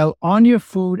oil on your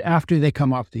food after they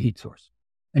come off the heat source.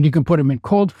 And you can put them in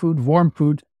cold food, warm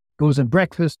food, goes in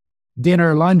breakfast,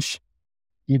 dinner, lunch.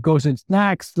 It goes in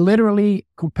snacks, literally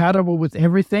compatible with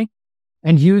everything.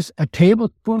 And use a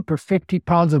tablespoon per 50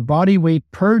 pounds of body weight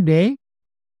per day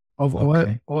of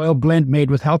oil blend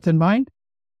made with health in mind,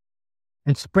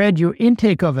 and spread your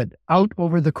intake of it out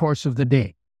over the course of the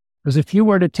day. Because if you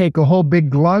were to take a whole big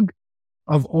glug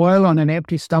of oil on an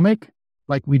empty stomach,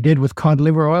 like we did with cod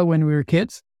liver oil when we were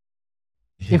kids,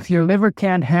 if your liver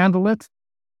can't handle it,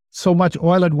 so much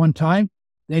oil at one time,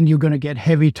 then you're going to get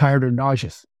heavy, tired, or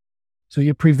nauseous. So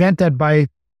you prevent that by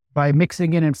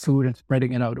mixing it in food and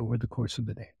spreading it out over the course of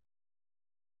the day.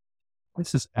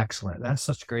 This is excellent. That's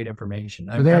such great information.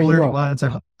 So there you go.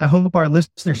 I hope our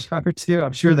listeners are too.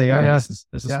 I'm sure they are. Yeah. This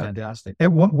is fantastic.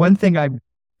 And one thing I've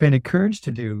been encouraged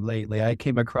to do lately, I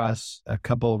came across a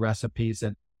couple recipes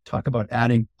that talk about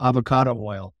adding avocado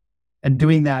oil and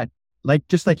doing that,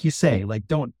 just like you say,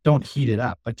 don't heat it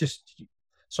up, but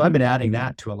so I've been adding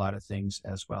that to a lot of things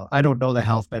as well. I don't know the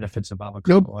health benefits of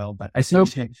avocado oil, but I see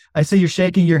you're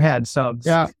shaking your head. So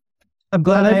I'm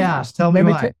glad I asked. Tell me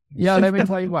why. Let me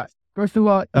tell you what. First of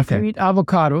all, if you eat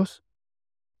avocados,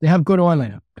 they have good oil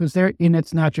in them because they're in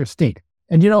its natural state.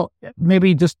 And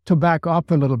maybe just to back up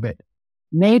a little bit,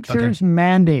 nature's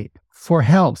mandate for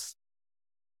health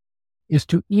is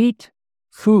to eat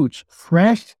foods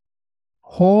fresh,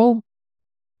 whole,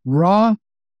 raw,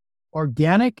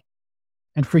 organic,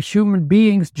 and for human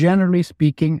beings, generally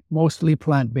speaking, mostly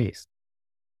plant-based.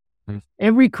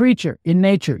 Every creature in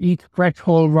nature eats fresh,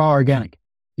 whole, raw, organic,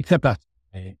 except us.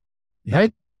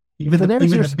 Right? Even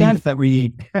the beef that we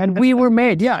eat. And we were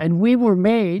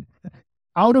made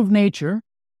out of nature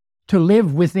to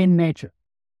live within nature.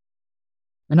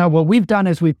 And now what we've done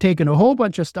is we've taken a whole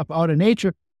bunch of stuff out of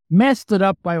nature, messed it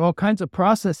up by all kinds of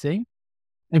processing,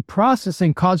 and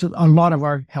processing causes a lot of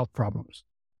our health problems.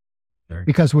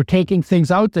 Because we're taking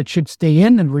things out that should stay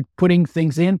in, and we're putting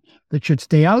things in that should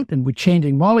stay out, and we're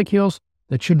changing molecules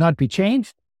that should not be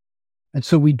changed. And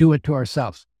so we do it to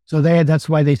ourselves. So that's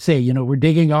why they say, we're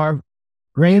digging our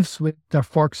graves with our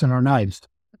forks and our knives.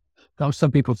 Now,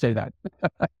 some people say that,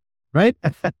 right?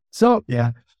 So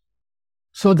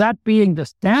that being the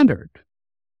standard,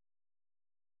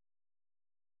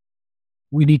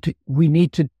 we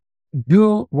need to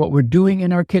do what we're doing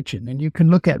in our kitchen. And you can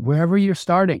look at wherever you're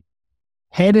starting.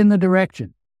 Head in the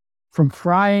direction from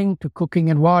frying to cooking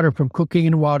in water, from cooking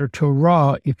in water to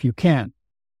raw if you can.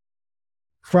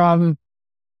 From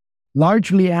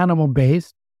largely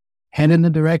animal-based, head in the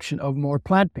direction of more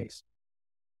plant-based.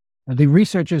 And the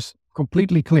research is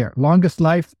completely clear. Longest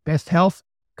life, best health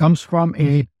comes from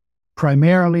a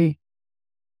primarily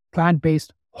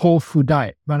plant-based whole food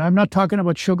diet. But I'm not talking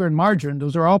about sugar and margarine.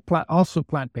 Those are all also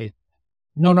plant-based.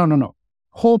 No.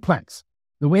 Whole plants.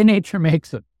 the way nature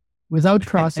makes it, without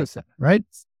processing, right?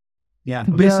 Yeah.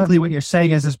 Basically, what you're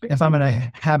saying is if I'm going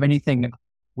to have anything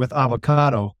with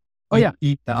avocado,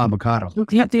 eat the avocado.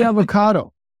 Eat the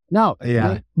avocado. Now,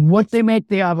 Yeah. what they make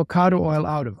the avocado oil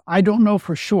out of, I don't know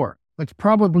for sure. It's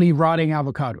probably rotting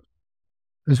avocado,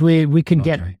 because we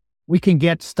can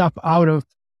get stuff out of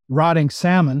rotting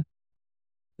salmon.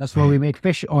 That's what we make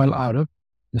fish oil out of,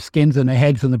 the skins and the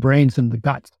heads and the brains and the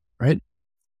guts, right?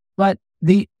 But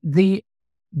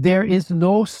there is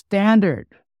no standard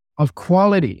of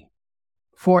quality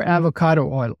for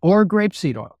avocado oil or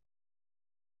grapeseed oil.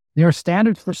 There are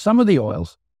standards for some of the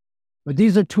oils, but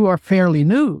these two are fairly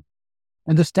new,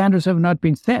 and the standards have not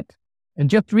been set. And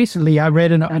just recently, I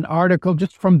read an article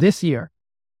just from this year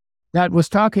that was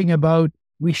talking about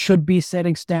we should be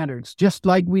setting standards, just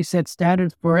like we set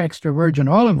standards for extra virgin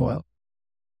olive oil.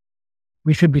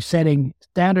 We should be setting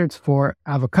standards for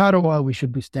avocado oil. We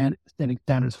should be setting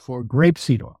standards for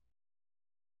grapeseed oil.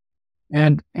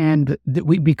 And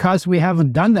because we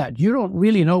haven't done that, you don't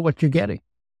really know what you're getting.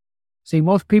 See,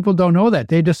 most people don't know that.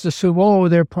 They just assume, oh,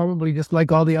 they're probably just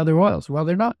like all the other oils. Well,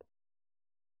 they're not.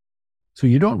 So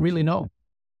you don't really know.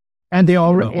 And they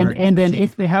already, and then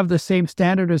if they have the same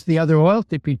standard as the other oils,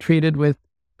 they'd be treated with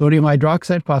sodium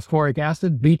hydroxide, phosphoric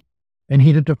acid, beat, and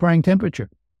heated to frying temperature.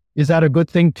 Is that a good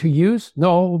thing to use?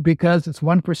 No, because it's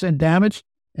 1% damage,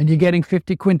 and you're getting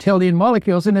 50 quintillion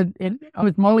molecules in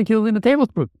a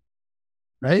tablespoon,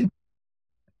 right?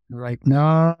 Like,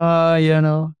 no,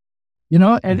 and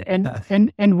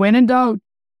when in doubt,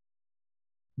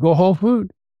 go whole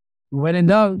food. When in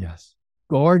doubt, yes,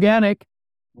 go organic.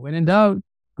 When in doubt,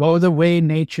 go the way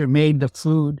nature made the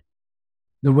food,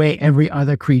 the way every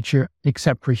other creature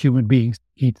except for human beings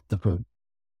eats the food.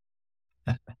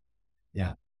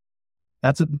 Yeah.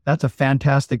 That's a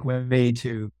fantastic way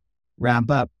to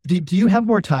wrap up. Do you have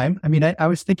more time? I mean, I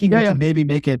was thinking maybe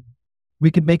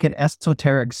we could make an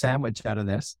esoteric sandwich out of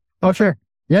this. Oh, sure.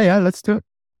 Yeah, let's do it.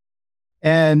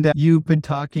 And you've been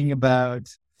talking about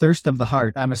thirst of the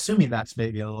heart. I'm assuming that's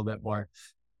maybe a little bit more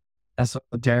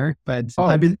esoteric, but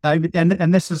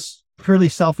and this is purely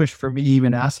selfish for me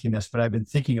even asking this, but I've been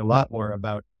thinking a lot more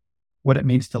about what it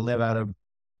means to live out of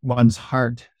one's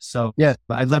heart. So yeah,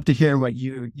 I'd love to hear what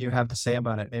you have to say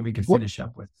about it. Maybe we can finish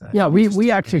up with that. Yeah, we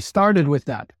actually started with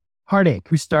that. Heartache.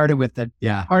 We started with that.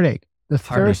 Yeah. Heartache. The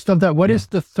thirst of that. What is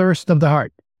the thirst of the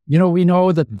heart? We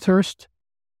know that thirst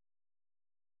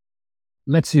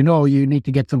lets you know you need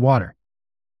to get some water.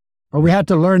 Or we had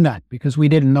to learn that because we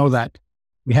didn't know that.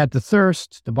 We had the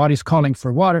thirst, the body's calling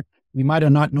for water. We might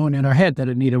have not known in our head that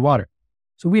it needed water.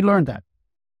 So we learned that.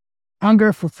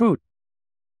 Hunger for food,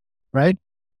 right?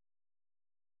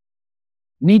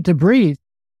 Need to breathe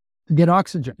to get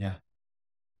oxygen. Yeah.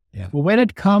 But when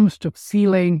it comes to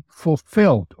feeling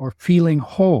fulfilled or feeling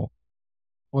whole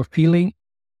or feeling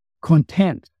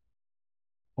content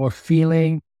or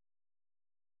feeling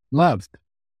loved,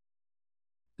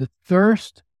 the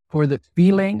thirst for the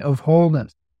feeling of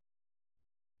wholeness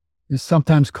is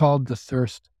sometimes called the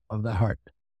thirst of the heart.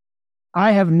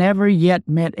 I have never yet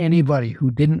met anybody who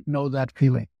didn't know that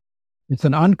feeling. It's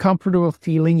an uncomfortable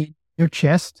feeling in your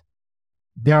chest.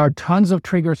 There are tons of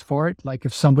triggers for it, like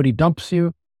if somebody dumps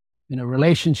you in a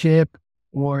relationship,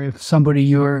 or if somebody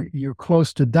you're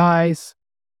close to dies,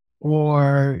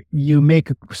 or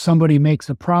somebody makes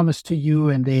a promise to you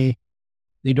and they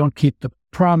don't keep the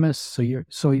promise.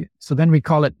 So then we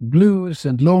call it blues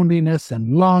and loneliness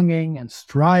and longing and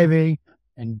striving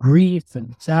and grief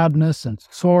and sadness and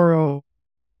sorrow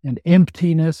and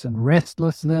emptiness and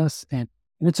restlessness. And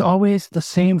it's always the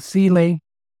same feeling,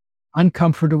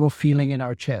 uncomfortable feeling in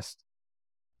our chest.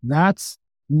 That's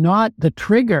not the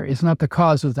trigger, is not the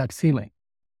cause of that feeling.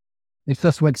 It's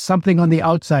just when something on the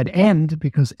outside end,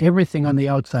 because everything on the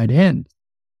outside ends,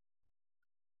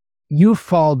 you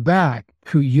fall back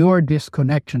to your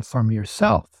disconnection from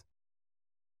yourself.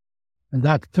 And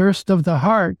that thirst of the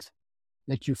heart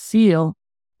that you feel,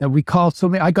 that we call so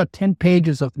many, I got 10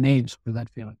 pages of names for that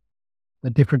feeling, the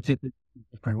different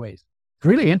ways. It's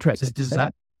really interesting.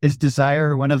 Is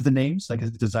desire one of the names? Like,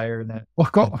 is desire in that?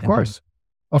 Of course.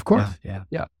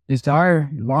 Yeah. Desire,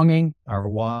 longing, our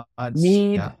wants,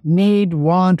 need,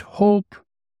 want, hope,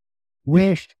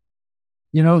 wish.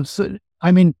 So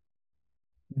I mean,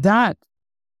 that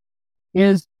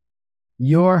is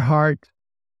your heart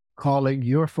calling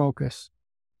your focus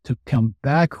to come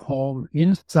back home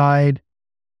inside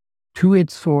to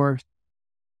its source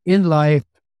in life,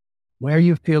 where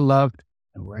you feel loved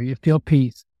and where you feel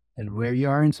peace and where you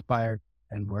are inspired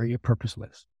and where your purpose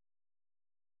lives.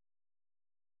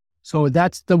 So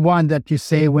that's the one that you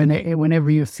say whenever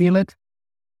you feel it,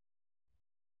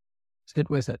 sit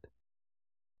with it.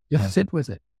 Just sit with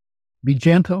it. Be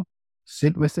gentle.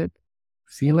 Sit with it.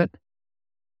 Feel it.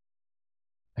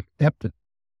 Accept it.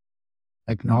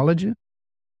 Acknowledge it.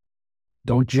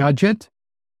 Don't judge it,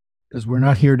 because we're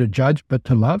not here to judge, but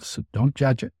to love. So don't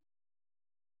judge it.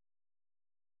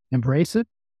 Embrace it.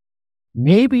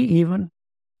 Maybe even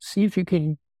see if you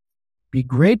can be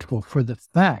grateful for the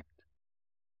fact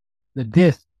that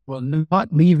this will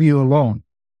not leave you alone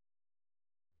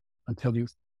until you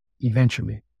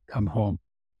eventually come home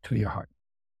to your heart.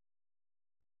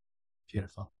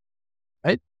 Beautiful.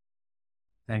 Right?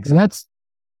 Thanks. And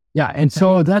and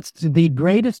so that's the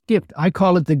greatest gift. I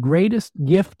call it the greatest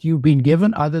gift you've been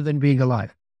given other than being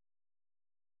alive.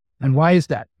 And why is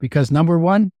that? Because number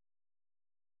one,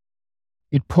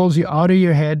 it pulls you out of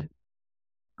your head,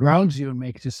 grounds you, and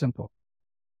makes it simple.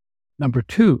 Number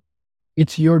two,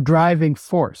 it's your driving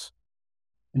force.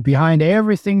 And behind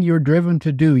everything you're driven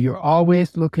to do, you're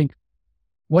always looking,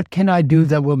 what can I do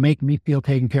that will make me feel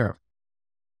taken care of?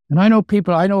 And I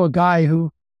know a guy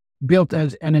who built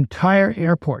an entire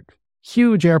airport,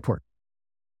 huge airport,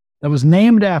 that was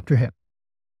named after him.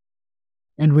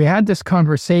 And we had this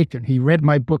conversation. He read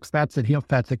my book, Fats That Heal,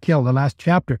 Fats That Kill, the last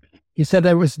chapter. He said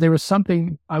there was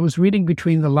something I was reading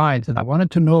between the lines, and I wanted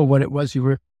to know what it was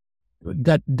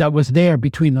that was there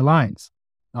between the lines.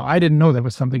 Now, I didn't know there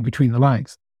was something between the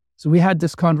lines. So we had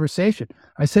this conversation.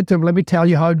 I said to him, let me tell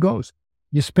you how it goes.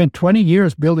 You spent 20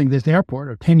 years building this airport,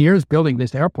 or 10 years building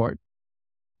this airport.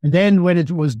 And then when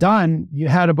it was done, you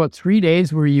had about 3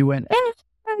 days where you went,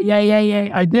 yeah,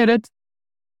 I did it.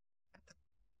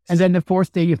 And then the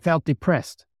fourth day you felt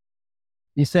depressed.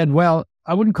 He said, well,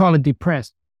 I wouldn't call it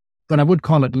depressed, but I would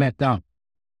call it let down.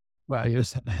 Well, you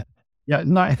said,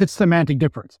 it's semantic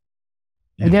difference.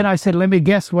 Yeah. And then I said, let me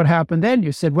guess what happened then.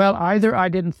 You said, well, either I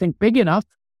didn't think big enough,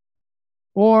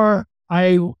 or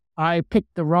I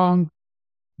picked the wrong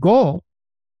goal.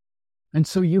 And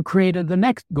so you created the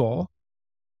next goal,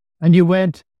 and you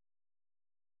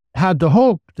had the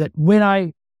hope that when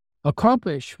I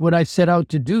accomplish what I set out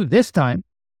to do this time,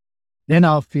 then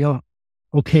I'll feel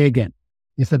okay again.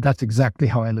 He said, that's exactly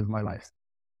how I live my life.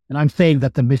 And I'm saying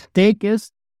that the mistake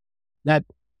is that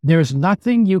there's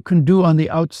nothing you can do on the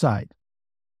outside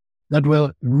that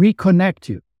will reconnect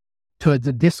you to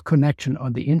the disconnection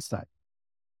on the inside.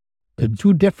 They're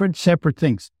two different, separate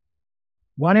things.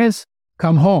 One is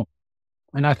come home.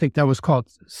 And I think that was called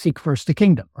seek first the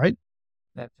kingdom, right?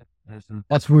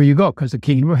 That's where you go, because the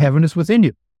kingdom of heaven is within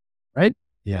you, right?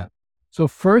 Yeah. So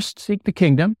first seek the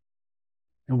kingdom.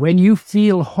 And when you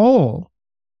feel whole,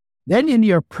 then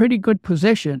you're in a pretty good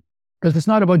position, because it's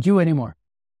not about you anymore.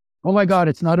 Oh my God,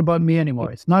 it's not about me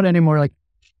anymore. It's not anymore like,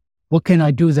 what can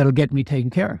I do that'll get me taken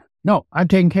care of? No, I'm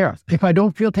taken care of. If I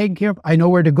don't feel taken care of, I know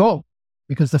where to go,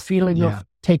 because the feeling of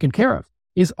taken care of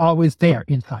is always there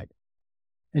inside.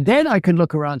 And then I can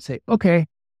look around and say, okay,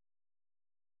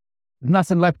 there's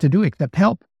nothing left to do except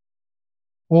help,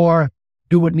 or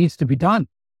do what needs to be done,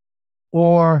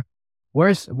 or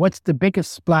what's the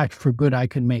biggest splash for good I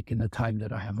can make in the time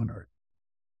that I have on earth?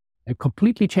 It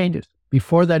completely changes.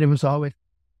 Before that, it was always,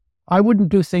 I wouldn't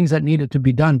do things that needed to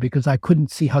be done because I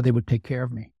couldn't see how they would take care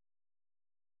of me.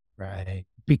 Right.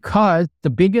 Because the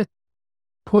biggest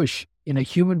push in a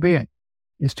human being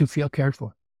is to feel cared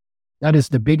for. That is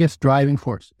the biggest driving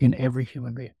force in every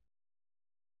human being.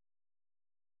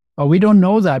 But we don't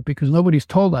know that because nobody's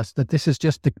told us that this is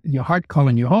just your heart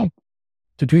calling you home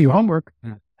to do your homework,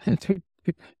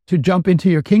 to jump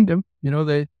into your kingdom,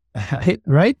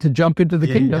 right? To jump into the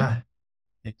kingdom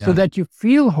so that you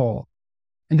feel whole,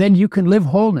 and then you can live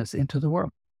wholeness into the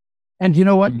world. And you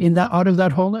know what? Out of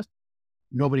that wholeness,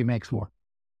 nobody makes war.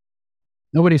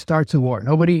 Nobody starts a war.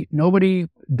 Nobody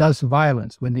does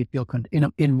violence when they feel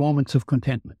in moments of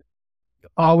contentment. You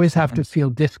always have to feel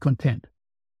discontent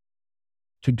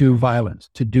to do violence,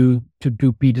 to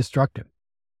be destructive.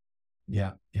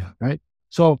 Yeah. Right.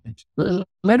 So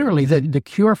literally, the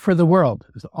cure for the world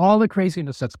is all the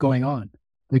craziness that's going on.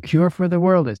 The cure for the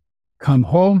world is come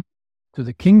home to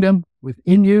the kingdom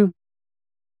within you,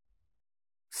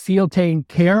 feel taken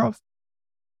care of.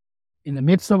 In the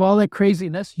midst of all that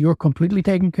craziness, you're completely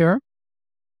taken care of.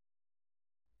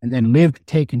 And then live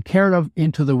taken care of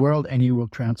into the world, and you will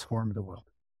transform the world.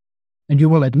 And you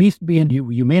will at least be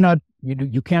you may not,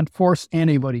 you can't force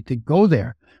anybody to go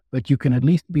there, but you can at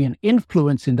least be an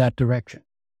influence in that direction.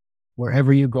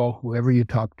 Wherever you go, whoever you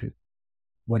talk to,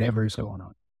 whatever is going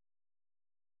on.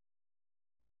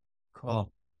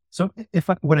 Cool. So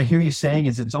what I hear you saying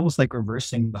is it's almost like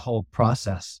reversing the whole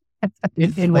process.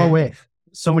 In what way?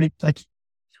 So many,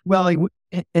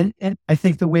 and I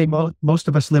think the way most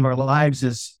of us live our lives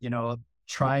is,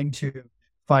 trying to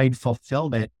find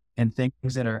fulfillment and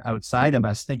things that are outside of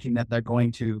us, thinking that they're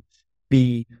going to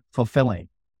be fulfilling.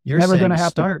 You're Never saying gonna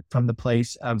happen. start from the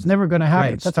place of It's never going to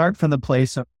happen. right. Start from the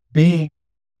place of being.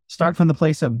 Start from the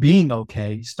place of being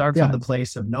okay. Start from Yeah. the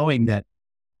place of knowing that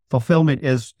fulfillment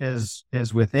is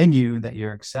within you, that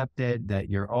you're accepted, that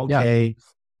you're okay,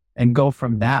 and go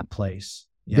from that place.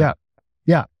 Yeah.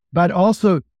 But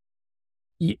also,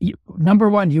 number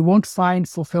one, you won't find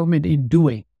fulfillment in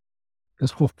doing,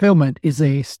 because fulfillment is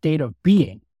a state of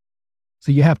being.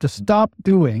 So you have to stop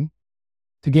doing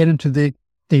to get into the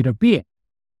state of being,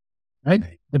 right?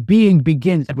 Right. The being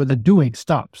begins where the doing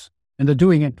stops, and the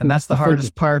doing, And that's the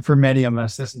hardest part for many of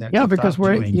us, isn't it? Yeah, To because stop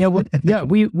doing.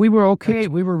 we were okay.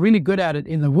 We were really good at it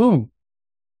in the womb,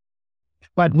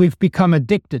 but we've become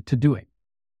addicted to doing,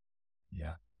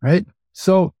 Yeah. right?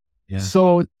 So Yeah.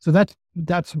 So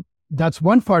that's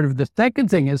one part of it. The second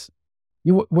thing is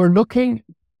what we're looking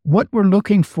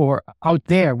for out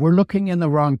there. We're looking in the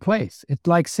wrong place. It's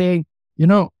like saying,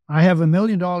 I have $1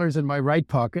 million in my right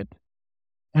pocket,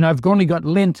 and I've only got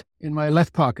lint in my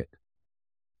left pocket,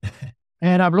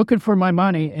 and I'm looking for my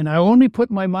money, and I only put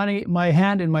my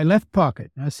hand in my left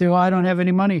pocket. And I say, well, I don't have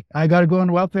any money. I got to go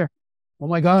on welfare. Oh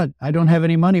my God, I don't have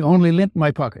any money. Only lint in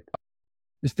my pocket.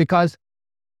 It's because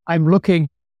I'm looking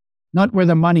not where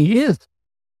the money is.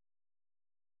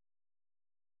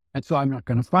 And so I'm not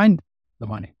going to find the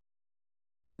money.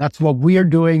 That's what we're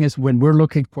doing, is when we're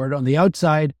looking for it on the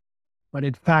outside, but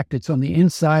in fact, it's on the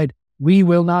inside. We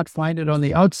will not find it on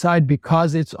the outside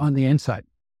because it's on the inside.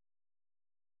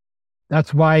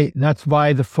 That's why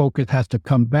the focus has to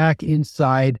come back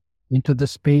inside into the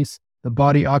space the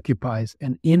body occupies.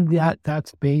 And in that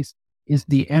space is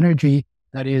the energy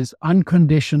that is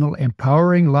unconditional,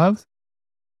 empowering love.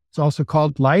 It's also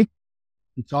called light.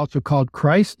 It's also called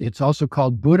Christ. It's also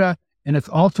called Buddha. And it's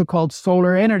also called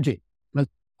solar energy. But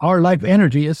our life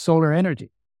energy is solar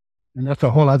energy. And that's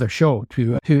a whole other show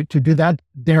to do that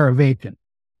derivation,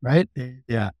 right?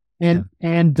 Yeah.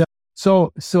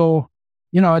 So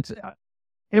it's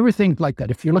everything's like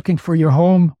that. If you're looking for your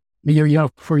home,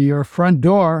 for your front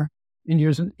door in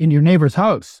your neighbor's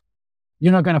house,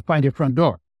 you're not going to find your front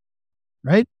door,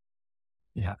 right?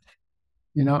 Yeah.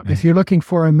 If you're looking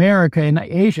for America in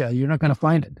Asia, you're not going to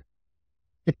find it.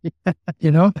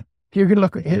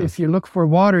 If you look for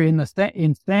water in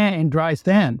dry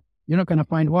sand, you're not going to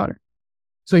find water.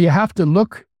 So you have to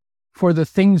look for the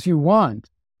things you want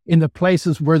in the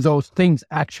places where those things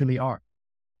actually are.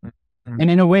 Mm-hmm.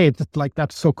 And in a way, it's like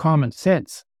that's so common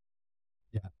sense.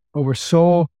 Yeah. But we're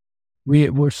so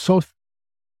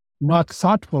not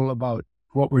thoughtful about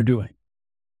what we're doing.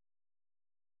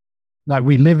 Like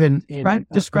we live in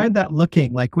describe that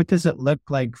looking. Like, what does it look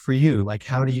like for you? Like,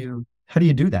 how do you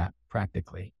do that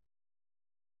practically?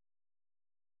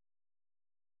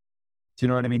 Do you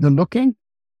know what I mean? the looking.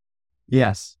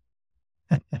 Yes.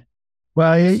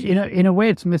 Well, in a way,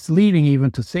 it's misleading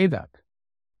even to say that.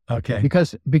 Okay.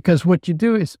 Because what you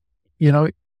do is,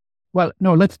 well,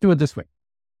 no, let's do it this way.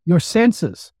 Your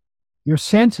senses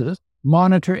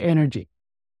monitor energy.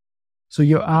 So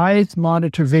your eyes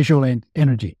monitor visual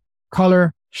energy,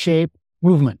 color, shape,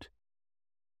 movement.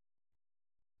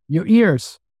 Your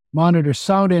ears monitor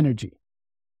sound energy,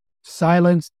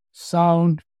 silence,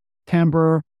 sound,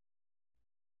 timbre,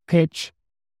 pitch,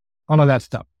 all of that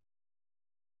stuff.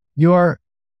 Your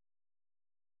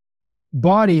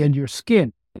body and your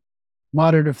skin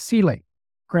monitor feeling,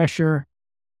 pressure,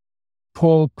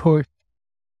 pull, push,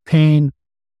 pain,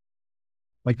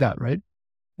 like that, right?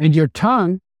 And your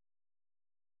tongue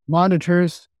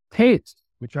monitors taste,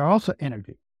 which are also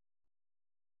energy,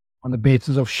 on the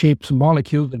basis of shapes,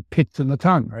 molecules, and pits in the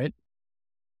tongue, right?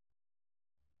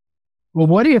 Well,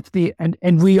 what if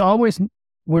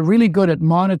we're really good at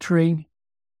monitoring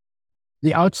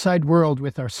the outside world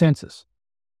with our senses.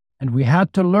 And we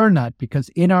had to learn that because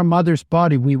in our mother's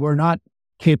body, we were not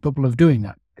capable of doing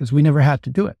that because we never had to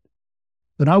do it.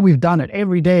 So now we've done it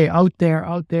every day, out there.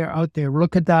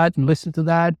 Look at that and listen to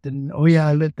that. And, oh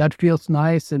yeah, that feels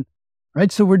nice. And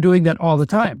right. So we're doing that all the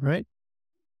time, right?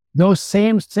 Those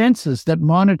same senses that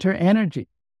monitor energy,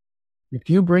 if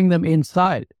you bring them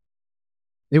inside,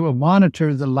 they will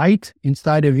monitor the light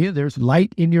inside of you. There's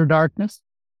light in your darkness.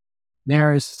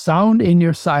 There is sound in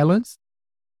your silence.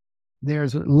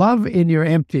 There's love in your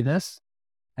emptiness.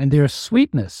 And there's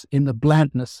sweetness in the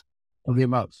blandness of your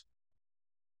mouth.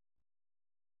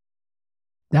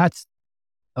 That's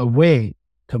a way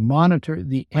to monitor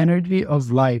the energy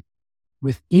of life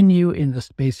within you in the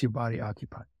space your body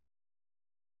occupies.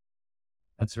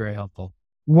 That's very helpful.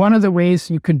 One of the ways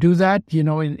you can do that,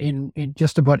 in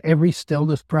just about every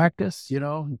stillness practice,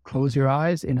 close your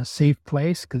eyes in a safe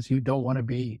place because you don't want to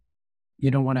be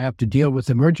you don't want to have to deal with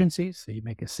emergencies. So you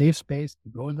make a safe space,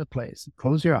 you go in the place,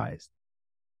 close your eyes,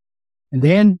 and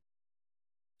then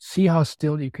see how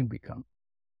still you can become.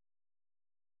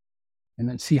 And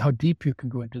then see how deep you can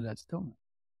go into that stillness.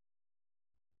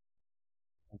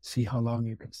 And see how long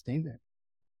you can stay there.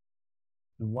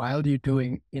 And while you're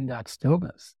doing in that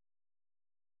stillness,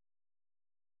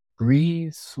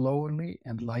 breathe slowly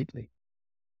and lightly.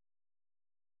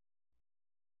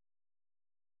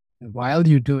 And while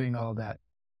you're doing all that,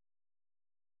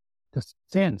 just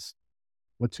sense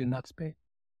what's in that space.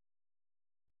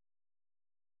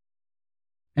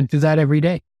 And do that every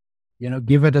day.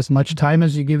 Give it as much time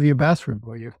as you give your bathroom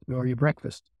or your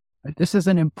breakfast. Right? This is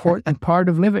an important part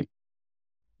of living.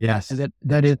 Yes.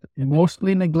 That is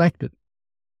mostly neglected.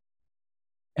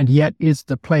 And yet is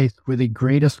the place where the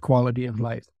greatest quality of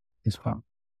life is found.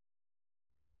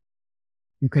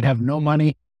 You could have no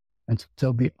money and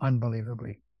still be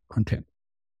unbelievably content.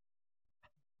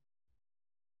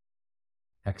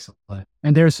 Excellent.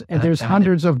 And there's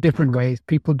hundreds of different ways.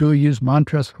 People do use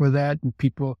mantras for that, and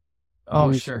people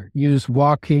use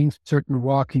walking, certain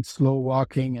walking, slow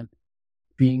walking, and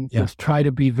just try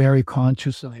to be very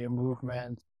conscious of your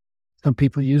movements. Some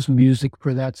people use music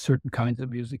for that, certain kinds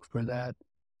of music for that.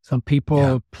 Some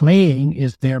people playing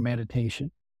is their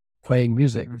meditation, playing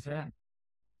music.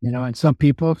 And some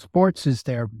people, sports is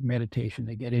their meditation.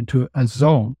 They get into a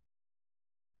zone.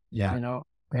 Yeah.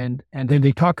 And then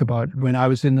they talk about, when I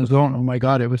was in the zone, oh my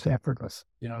God, it was effortless.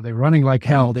 They're running like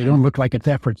hell. They don't look like it's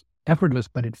effortless,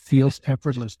 but it feels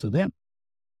effortless to them.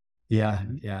 Yeah.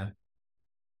 Yeah.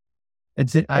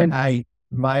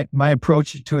 My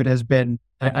approach to it has been,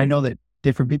 I know that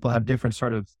different people have different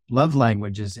sort of love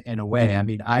languages in a way. I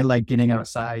mean, I like getting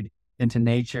outside into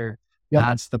nature. Yep.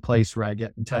 That's the place where I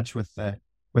get in touch with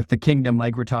the kingdom,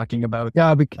 like we're talking about.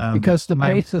 Yeah, because the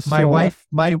pace is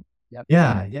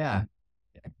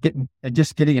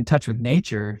getting in touch with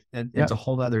nature, and it's a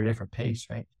whole other different pace,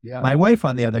 right? Yeah. My wife,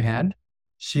 on the other hand,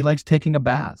 she likes taking a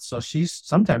bath. So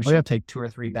sometimes she'll take 2 or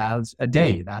 3 baths a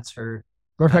day. That's her.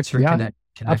 Perfect. That's her connecting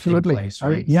Absolutely. place,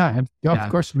 right? Of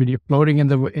course, when you're floating in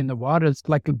the water, it's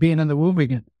like being in the womb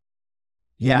again.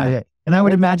 Yeah. And I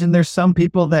would imagine there's some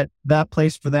people that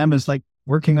place for them is like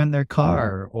working on their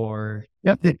car or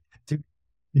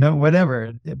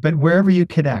whatever. But wherever you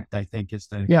connect, I think is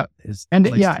the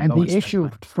the issue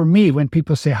for me when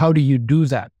people say, "How do you do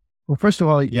that?" Well, first of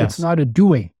all, it's not a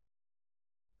doing.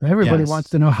 Everybody wants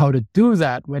to know how to do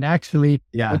that when actually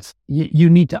you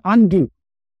need to undo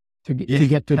to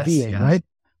get to being, right?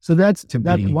 So that's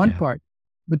one part.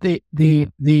 But the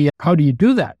how do you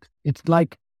do that? It's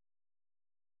like,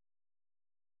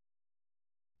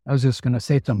 I was just going to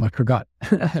say something, I forgot.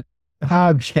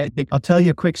 I'll tell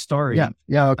you a quick story.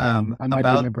 Yeah. Okay. I might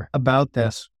remember about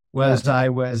this. I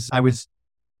was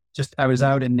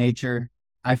out in nature.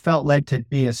 I felt like to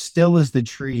be as still as the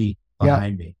tree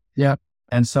behind me. Yeah.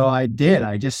 And so I did.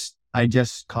 I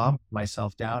just calmed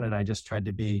myself down and I just tried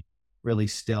to be really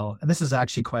still. And this is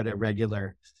actually quite a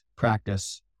regular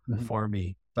practice for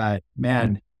me. But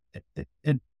man,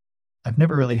 I've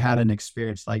never really had an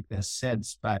experience like this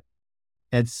since. But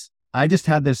I just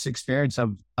had this experience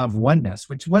of oneness,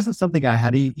 which wasn't something I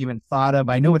had even thought of.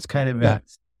 I know it's kind of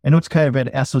an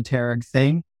esoteric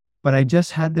thing, but I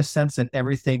just had this sense that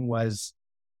everything was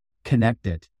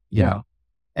connected, you know.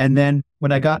 And then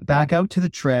when I got back out to the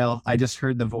trail, I just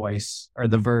heard the voice or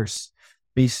the verse,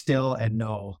 "Be still and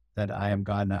know that I am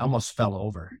God." And I almost fell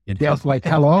over. Yeah, like,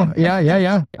 hello. Yeah.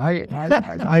 I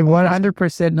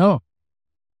 100% know.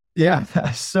 Yeah.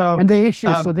 So, and the issue,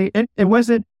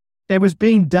 it was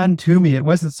being done to me. It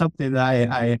wasn't something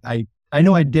that I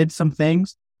know I did some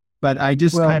things, but I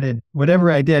just kind of,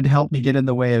 whatever I did helped me get in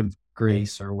the way of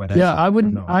grace or whatever. Yeah. I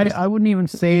wouldn't even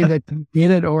say that you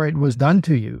did it or it was done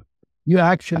to you. You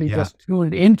actually just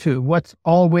tuned into what's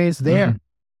always there.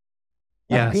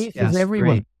 Yes, peace is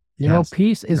everywhere. Great.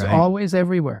 Peace is always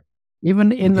everywhere.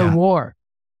 Even in the war.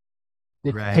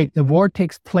 The war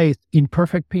takes place in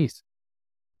perfect peace.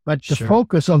 But the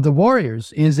focus of the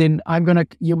warriors is in,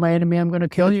 you're my enemy, I'm going to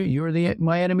kill you. You're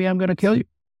my enemy, I'm going to kill you.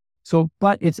 So,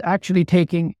 but it's actually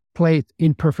taking place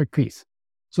in perfect peace.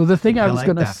 So the thing I was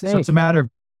going to say. So it's a matter of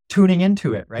tuning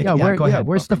into it, right? Go ahead.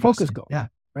 Where's the focus go? Yeah.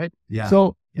 Right? Yeah.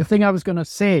 So the thing I was going to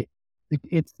say,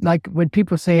 it's like when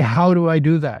people say, how do I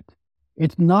do that?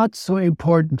 It's not so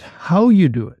important how you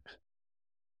do it,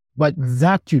 but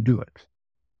that you do it.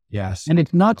 Yes. And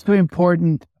it's not so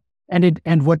important.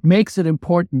 And what makes it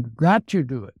important that you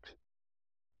do it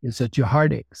is that your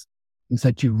heart aches, is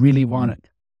that you really want it.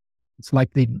 It's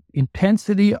like the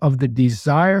intensity of the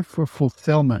desire for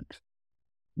fulfillment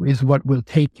is what will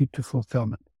take you to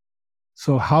fulfillment.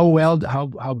 So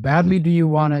how badly do you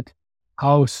want it?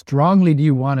 How strongly do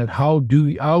you want it?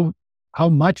 How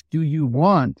much do you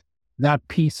want that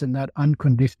peace and that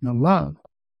unconditional love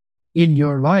in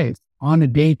your life on a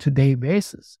day-to-day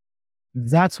basis?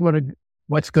 That's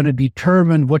what's going to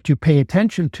determine what you pay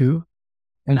attention to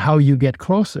and how you get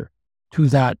closer to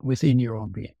that within your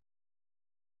own being.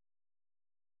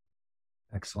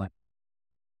 Excellent.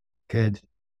 Good.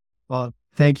 Well,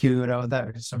 thank you.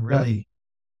 That was some really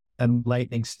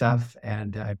enlightening stuff,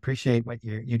 and I appreciate what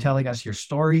you're telling us, your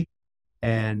story,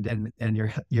 and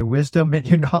your wisdom and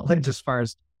your knowledge as far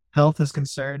as health is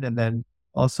concerned, and then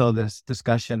also this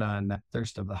discussion on the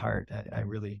thirst of the heart. I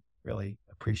really, really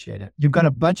appreciate it. You've got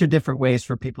a bunch of different ways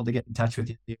for people to get in touch with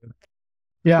you.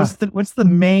 Yeah. What's the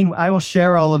main? I will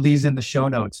share all of these in the show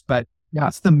notes, but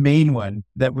what's the main one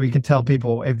that we can tell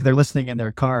people if they're listening in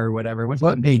their car or whatever? What's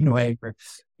the main way?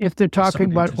 If they're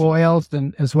talking about oils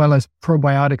and as well as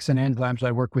probiotics and enzymes,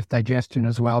 I work with digestion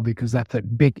as well, because that's a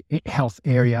big health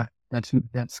area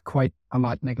that's quite a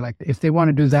lot neglected. If they want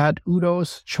to do that,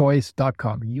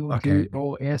 udoschoice.com,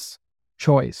 UDOS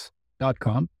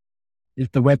choice.com is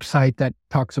the website that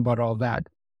talks about all that.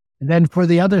 And then for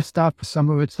the other stuff, some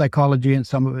of it's psychology and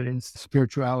some of it is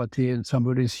spirituality and some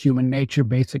of it is human nature,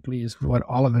 basically is what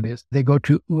all of it is. They go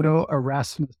to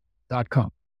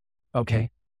udoerasmus.com. Okay.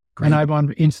 Great. And I'm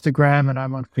on Instagram and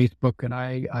I'm on Facebook and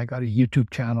I got a YouTube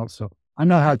channel. So I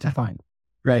know how to find.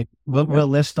 Right. We'll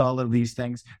list all of these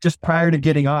things. Just prior to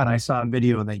getting on, I saw a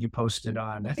video that you posted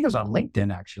on, I think it was on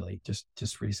LinkedIn actually,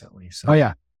 just recently. So. Oh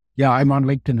yeah. Yeah. I'm on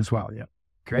LinkedIn as well. Yeah.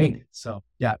 Great. So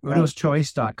yeah,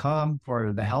 udoschoice.com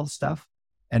for the health stuff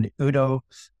and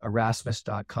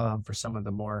udoerasmus.com for some of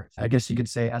the more, I guess you could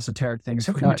say, esoteric things.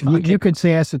 You could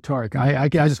say esoteric. I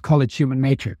just call it human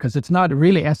nature because it's not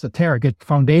really esoteric. It's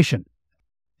foundation.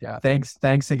 Yeah.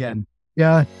 Thanks again.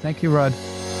 Yeah. Thank you, Rod.